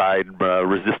light side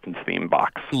Resistance theme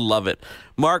box. Love it.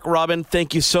 Mark, Robin,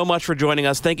 thank you so much for joining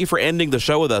us. Thank you for ending the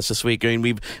show with us this week. I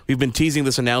mean, we've been teasing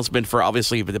this announcement for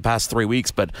obviously the past 3 weeks,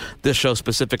 but this show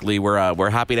specifically, we're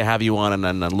happy to have you on,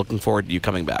 and looking forward to you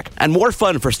coming back. And more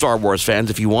fun for Star Wars fans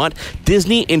if you want.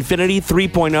 Disney Infinity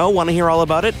 3.0. Want to hear all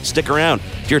about it? Stick around.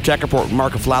 Your Tech Report with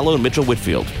Mark Aflalo and Mitchell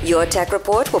Whitfield. Your Tech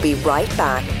Report will be right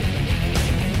back.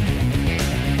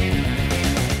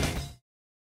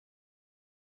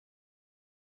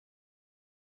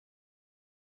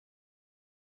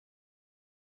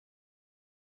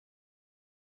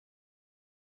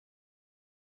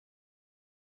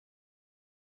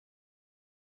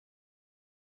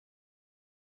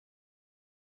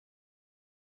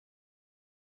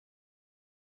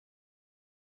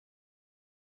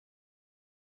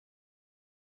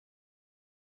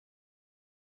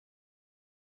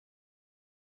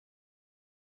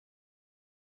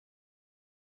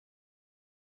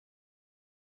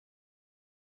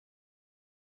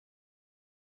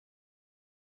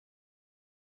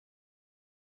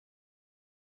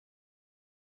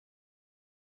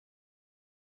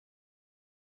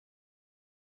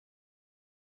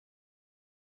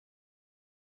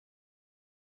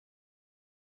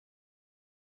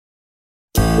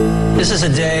 This is a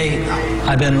day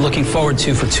I've been looking forward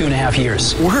to for 2.5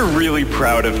 years. We're really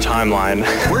proud of Timeline.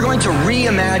 We're going to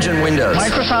reimagine Windows.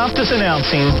 Microsoft is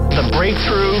announcing the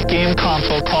breakthrough game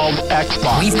console called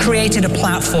Xbox. We've created a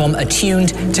platform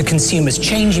attuned to consumers'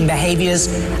 changing behaviors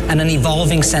and an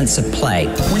evolving sense of play.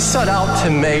 We set out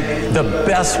to make the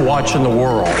best watch in the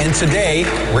world. And today,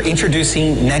 we're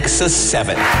introducing Nexus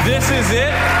 7. This is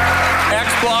it,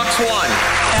 Xbox One.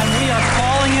 And we are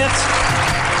calling it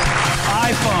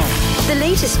iPhone. The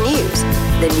latest news,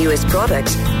 the newest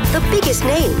products, the biggest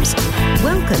names.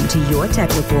 Welcome to Your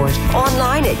Tech Report.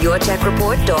 Online at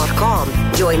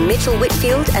YourTechReport.com. Join Mitchell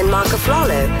Whitfield and Mark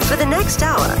Aflalo for the next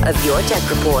hour of Your Tech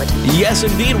Report. Yes,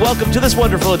 indeed. Welcome to this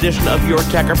wonderful edition of Your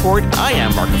Tech Report. I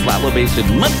am Mark Aflalo, based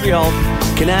in Montreal,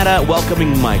 Canada,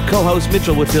 welcoming my co-host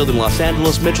Mitchell Whitfield in Los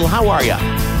Angeles. Mitchell, how are you?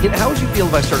 How would you feel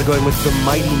if I started going with the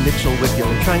mighty Mitchell Whitfield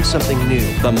and trying something new?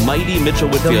 The mighty Mitchell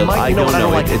Whitfield. I don't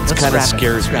know. It kind of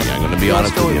scares me. I'm going to be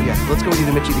honest with you. Yeah, let's go with you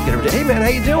to Mitchie to get every day. Hey, man, how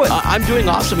you doing? I'm doing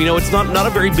awesome. It's not a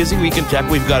very busy week in tech.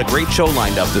 We've got a great show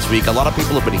lined up this week. A lot of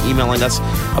people have been emailing us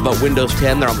about Windows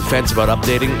 10. They're on the fence about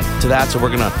updating to that, so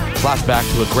we're going to flash back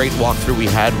to a great walkthrough we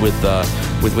had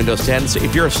with Windows 10. So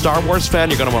if you're a Star Wars fan,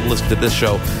 you're going to want to listen to this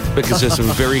show because there's some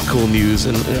very cool news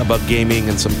about gaming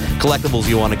and some collectibles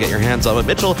you want to get your hands on. But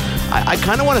Mitchell, I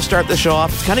kind of want to start the show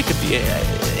off. It's kind of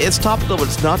it's topical, but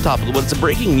it's not topical. But it's a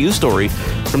breaking news story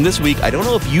from this week. I don't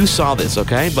know if you saw this,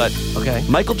 okay? But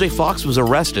Michael J. Fox was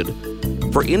arrested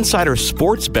for insider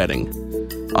sports betting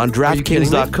on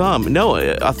DraftKings.com. No,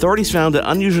 authorities found an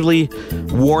unusually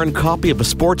worn copy of a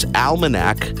sports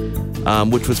almanac,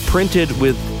 which was printed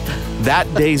with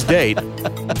that day's date,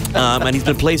 and he's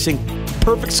been placing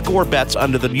perfect score bets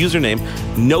under the username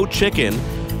No Chicken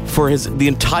for the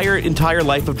entire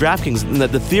life of DraftKings. And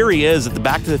the theory is that the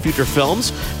Back to the Future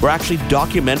films were actually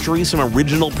documentaries from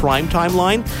original prime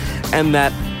timeline, and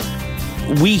that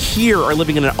we here are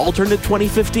living in an alternate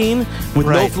 2015 with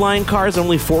no flying cars,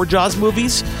 only 4 Jaws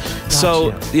movies. Gotcha.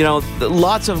 So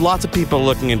lots of people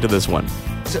looking into this one.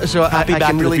 So happy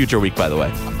Back to the Future week, by the way.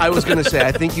 I was going to say,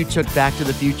 I think you took Back to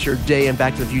the Future Day and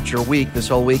Back to the Future Week, this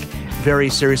whole week, very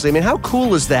seriously. I mean, how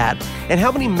cool is that? And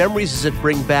how many memories does it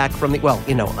bring back from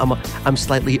I'm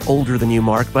slightly older than you,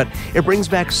 Mark, but it brings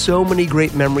back so many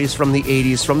great memories from the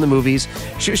 80s, from the movies.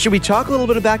 Should we talk a little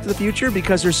bit of Back to the Future?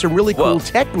 Because there's some really cool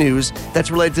tech news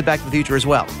that's related to Back to the Future as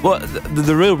well. Well,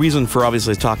 the real reason for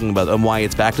obviously talking about why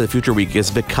it's Back to the Future Week is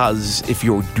because if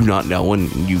you do not know and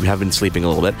you have been sleeping a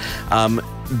little bit,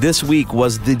 this week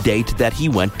was the date that he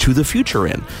went to the future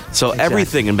in. So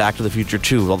everything in Back to the Future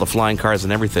 2, all the flying cars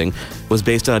and everything, was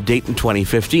based on a date in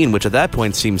 2015, which at that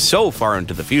point seemed so far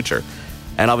into the future.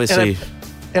 And obviously...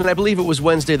 And I believe it was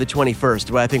Wednesday the 21st,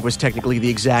 what I think was technically the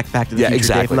exact Back to the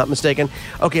Future day, if I'm not mistaken.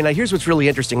 Okay, now here's what's really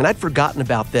interesting, and I'd forgotten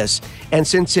about this. And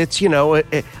since it's, a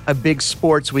big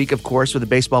sports week, of course, with the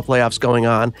baseball playoffs going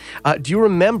on, do you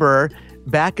remember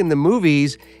back in the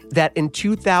movies that in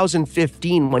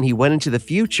 2015, when he went into the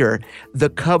future, the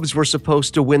Cubs were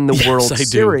supposed to win the World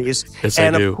Series. Yes,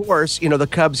 and I do. Of course, the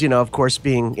Cubs, of course,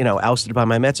 being, ousted by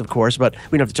my Mets, of course, but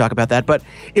we don't have to talk about that. But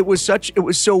it was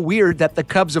so weird that the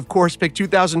Cubs, of course, picked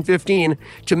 2015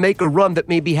 to make a run that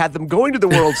maybe had them going to the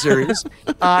World Series.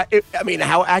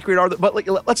 How accurate are they?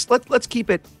 But let's keep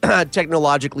it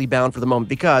technologically bound for the moment,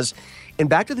 because in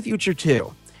Back to the Future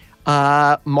 2,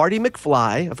 Marty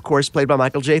McFly, of course, played by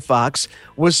Michael J. Fox,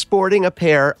 was sporting a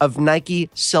pair of Nike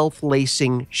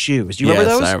self-lacing shoes. Do you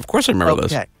remember those? Of course I remember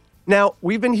those. Now,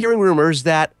 we've been hearing rumors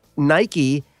that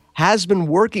Nike has been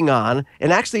working on,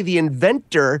 and actually the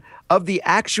inventor of the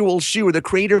actual shoe, or the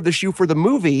creator of the shoe for the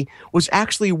movie, was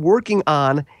actually working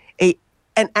on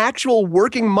an actual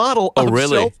working model of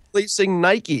self-lacing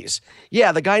Nikes.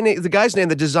 Yeah, the guy's name,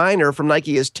 the designer from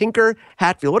Nike, is Tinker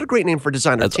Hatfield. What a great name for a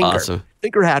designer. That's awesome.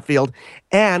 Tinker Hatfield.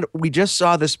 And we just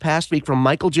saw this past week from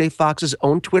Michael J. Fox's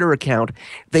own Twitter account,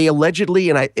 they allegedly,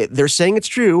 and they're saying it's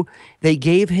true, they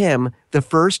gave him the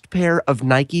first pair of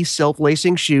Nike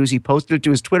self-lacing shoes. He posted it to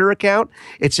his Twitter account.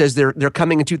 It says they're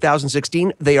coming in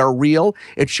 2016. They are real.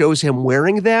 It shows him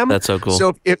wearing them. That's so cool.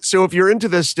 So if you're into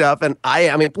this stuff, and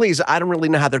I mean, please, I don't really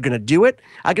know how they're going to do it.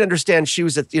 I can understand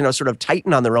shoes that, sort of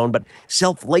tighten on their own, but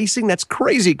self-lacing, that's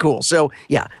crazy cool. So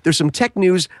yeah, there's some tech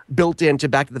news built into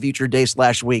Back to the Future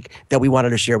Day/week that we wanted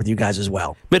to share with you guys as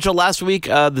well. Mitchell, last week,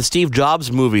 the Steve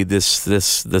Jobs movie, this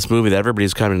movie that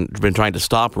everybody's kind of been trying to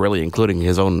stop, really, including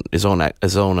his own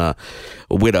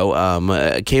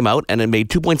widow, came out, and it made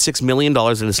 $2.6 million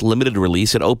in its limited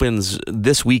release. It opens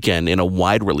this weekend in a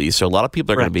wide release, so a lot of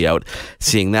people are going to be out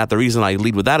seeing that. The reason I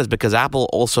lead with that is because Apple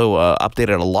also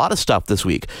updated a lot of stuff this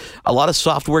week. A lot of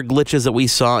software glitches that we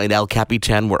saw in El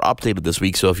Capitan were updated this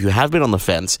week, so if you have been on the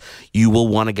fence, you will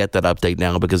want to get that update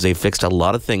now because they fixed a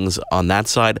lot of things on that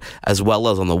side as well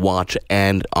as on the watch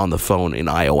and on the phone in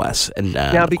iOS and,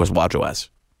 of course, watchOS.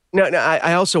 No,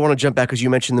 I also want to jump back because you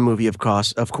mentioned the movie, of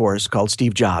course, called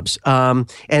Steve Jobs. And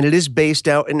it is based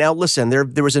out. And now, listen,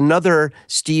 there was another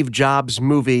Steve Jobs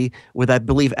movie with, I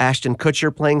believe, Ashton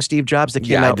Kutcher playing Steve Jobs that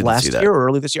came out last year or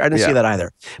early this year. I didn't see that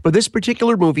either. But this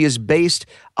particular movie is based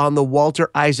on the Walter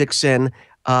Isaacson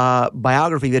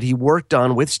biography that he worked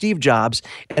on with Steve Jobs.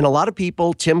 And a lot of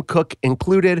people, Tim Cook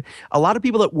included, a lot of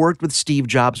people that worked with Steve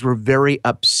Jobs were very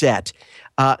upset.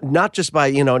 Not just by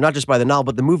the novel,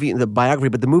 but the movie, the biography,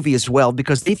 but the movie as well,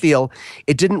 because they feel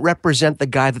it didn't represent the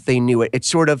guy that they knew. It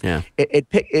sort of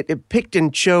it picked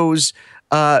and chose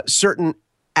certain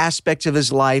aspects of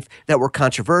his life that were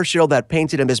controversial, that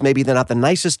painted him as maybe not the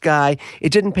nicest guy.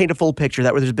 It didn't paint a full picture.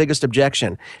 That was his biggest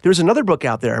objection. There's another book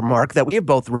out there, Mark, that we have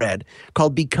both read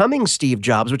called Becoming Steve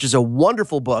Jobs, which is a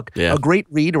wonderful book, a great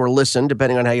read or listen,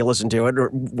 depending on how you listen to it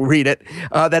or read it,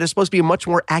 that is supposed to be a much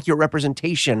more accurate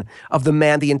representation of the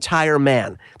man, the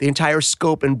entire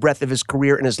scope and breadth of his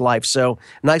career and his life. So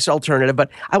nice alternative. But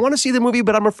I want to see the movie,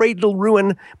 but I'm afraid it'll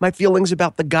ruin my feelings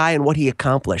about the guy and what he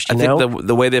accomplished. I think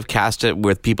the way they've cast it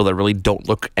with people that really don't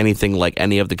look anything like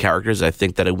any of the characters, I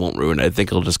think that it won't ruin it. I think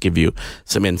it'll just give you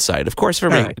some insight. Of course,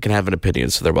 everybody can have an opinion,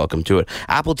 so they're welcome to it.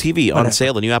 Apple TV on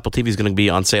sale. The new Apple TV is going to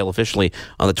be on sale officially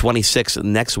on the 26th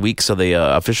next week, so they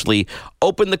officially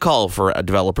opened the call for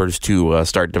developers to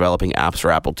start developing apps for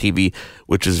Apple TV,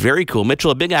 which is very cool. Mitchell,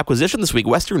 a big acquisition this week.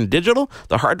 Western Digital,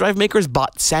 the hard drive makers,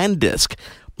 bought SanDisk.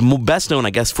 Best known,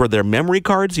 I guess, for their memory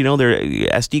cards, their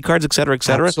SD cards, et cetera, et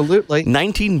cetera. Absolutely.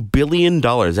 $19 billion.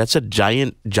 That's a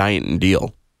giant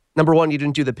deal. Number one, you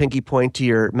didn't do the pinky point to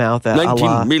your mouth.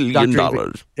 $19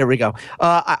 million. There we go.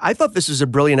 I thought this was a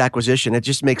brilliant acquisition. It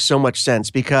just makes so much sense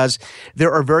because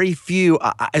there are very few,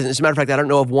 as a matter of fact, I don't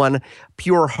know of one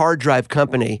pure hard drive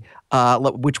company,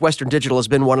 which Western Digital has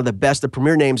been one of the best, the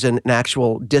premier names in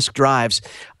actual disk drives.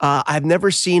 I've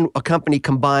never seen a company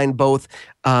combine both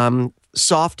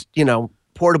soft,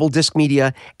 portable disk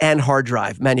media and hard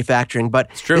drive manufacturing. But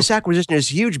this acquisition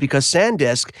is huge because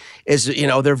SanDisk is,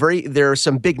 there are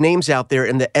some big names out there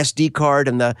in the SD card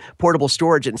and the portable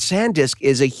storage, and SanDisk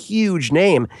is a huge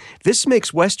name. This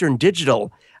makes Western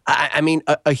Digital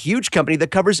a huge company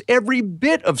that covers every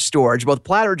bit of storage, both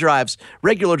platter drives,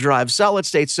 regular drives, solid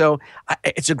state. So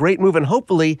it's a great move, and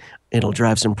hopefully it'll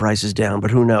drive some prices down, but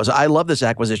who knows? I love this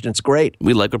acquisition. It's great.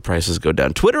 We like when prices go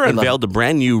down. Twitter unveiled a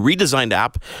brand new redesigned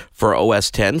app for OS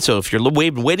X. So if you're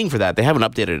waiting for that, they haven't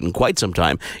updated it in quite some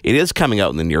time. It is coming out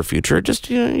in the near future. Just,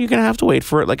 you're going to have to wait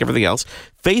for it like everything else.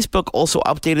 Facebook also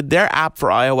updated their app for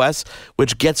iOS,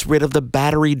 which gets rid of the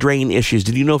battery drain issues.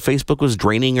 Did you know Facebook was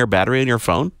draining your battery on your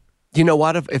phone? You know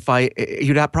what?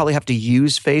 You'd probably have to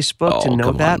use Facebook to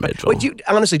know that. Wait,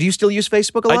 honestly, do you still use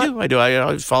Facebook a lot? I do.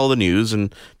 I follow the news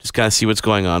and just kind of see what's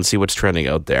going on, see what's trending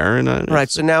out there. And right.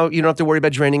 So now you don't have to worry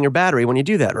about draining your battery when you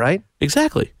do that, right?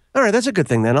 Exactly. All right, that's a good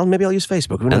thing then. Maybe I'll use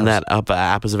Facebook. Who knows? And that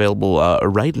app is available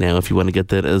right now if you want to get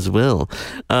that as well.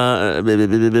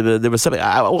 There was something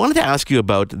I wanted to ask you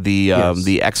about the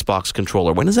Xbox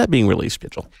controller. When is that being released,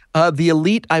 Mitchell? The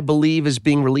Elite, I believe, is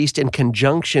being released in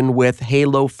conjunction with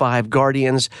Halo 5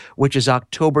 Guardians, which is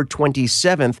October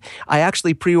 27th. I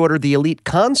actually pre-ordered the Elite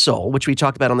console, which we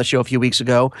talked about on the show a few weeks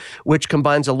ago, which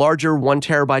combines a larger 1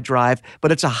 terabyte drive,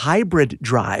 but it's a hybrid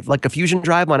drive, like a Fusion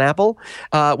drive on Apple,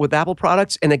 with Apple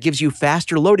products, and it gives you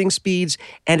faster loading speeds,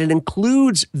 and it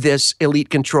includes this Elite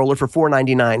controller for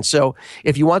 $499. So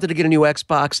if you wanted to get a new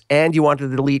Xbox and you wanted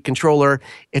the Elite controller,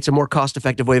 it's a more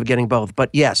cost-effective way of getting both.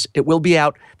 But yes, it will be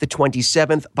out the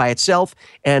 27th by itself,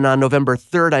 and on November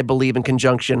 3rd, I believe, in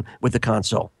conjunction with the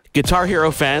console. Guitar Hero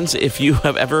fans, if you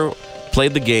have ever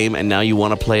played the game and now you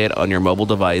want to play it on your mobile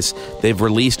device, they've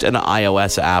released an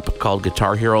iOS app called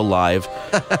Guitar Hero Live,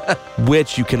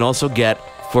 which you can also get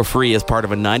for free as part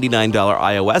of a $99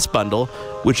 iOS bundle,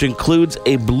 which includes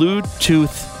a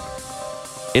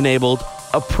Bluetooth-enabled,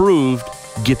 approved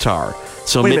guitar.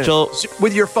 So Wait Mitchell,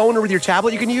 with your phone or with your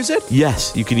tablet, you can use it?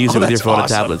 Yes, you can use it with your phone and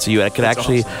tablet. So you can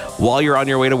actually, while you're on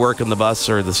your way to work on the bus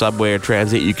or the subway or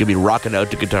transit, you can be rocking out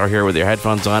to Guitar Hero with your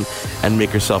headphones on and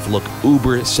make yourself look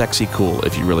uber sexy cool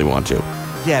if you really want to.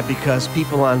 Yeah, because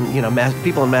people on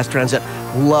mass transit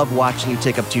love watching you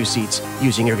take up 2 seats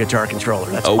using your guitar controller.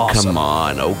 That's awesome.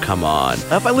 Come on.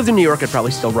 If I lived in New York, I'd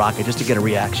probably still rock it just to get a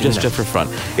reaction. Just for fun.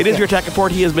 It is Your Tech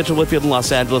Report. He is Mitchell Whitfield in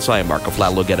Los Angeles. I am Marco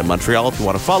Flalo again in Montreal. If you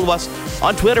want to follow us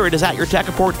on Twitter, it is at Your Tech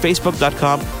Report.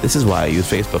 Facebook.com. This is why I use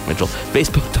Facebook, Mitchell.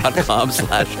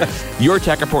 Facebook.com/Your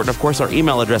Tech Report. And of course, our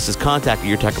email address is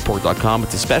contact@yourtechreport.com.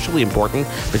 It's especially important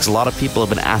because a lot of people have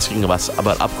been asking us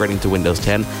about upgrading to Windows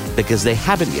 10 because they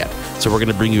haven't yet. So we're going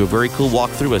to bring you a very cool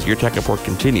walkthrough as Your Tech Report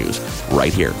continues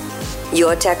right here.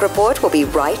 Your Tech Report will be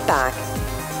right back.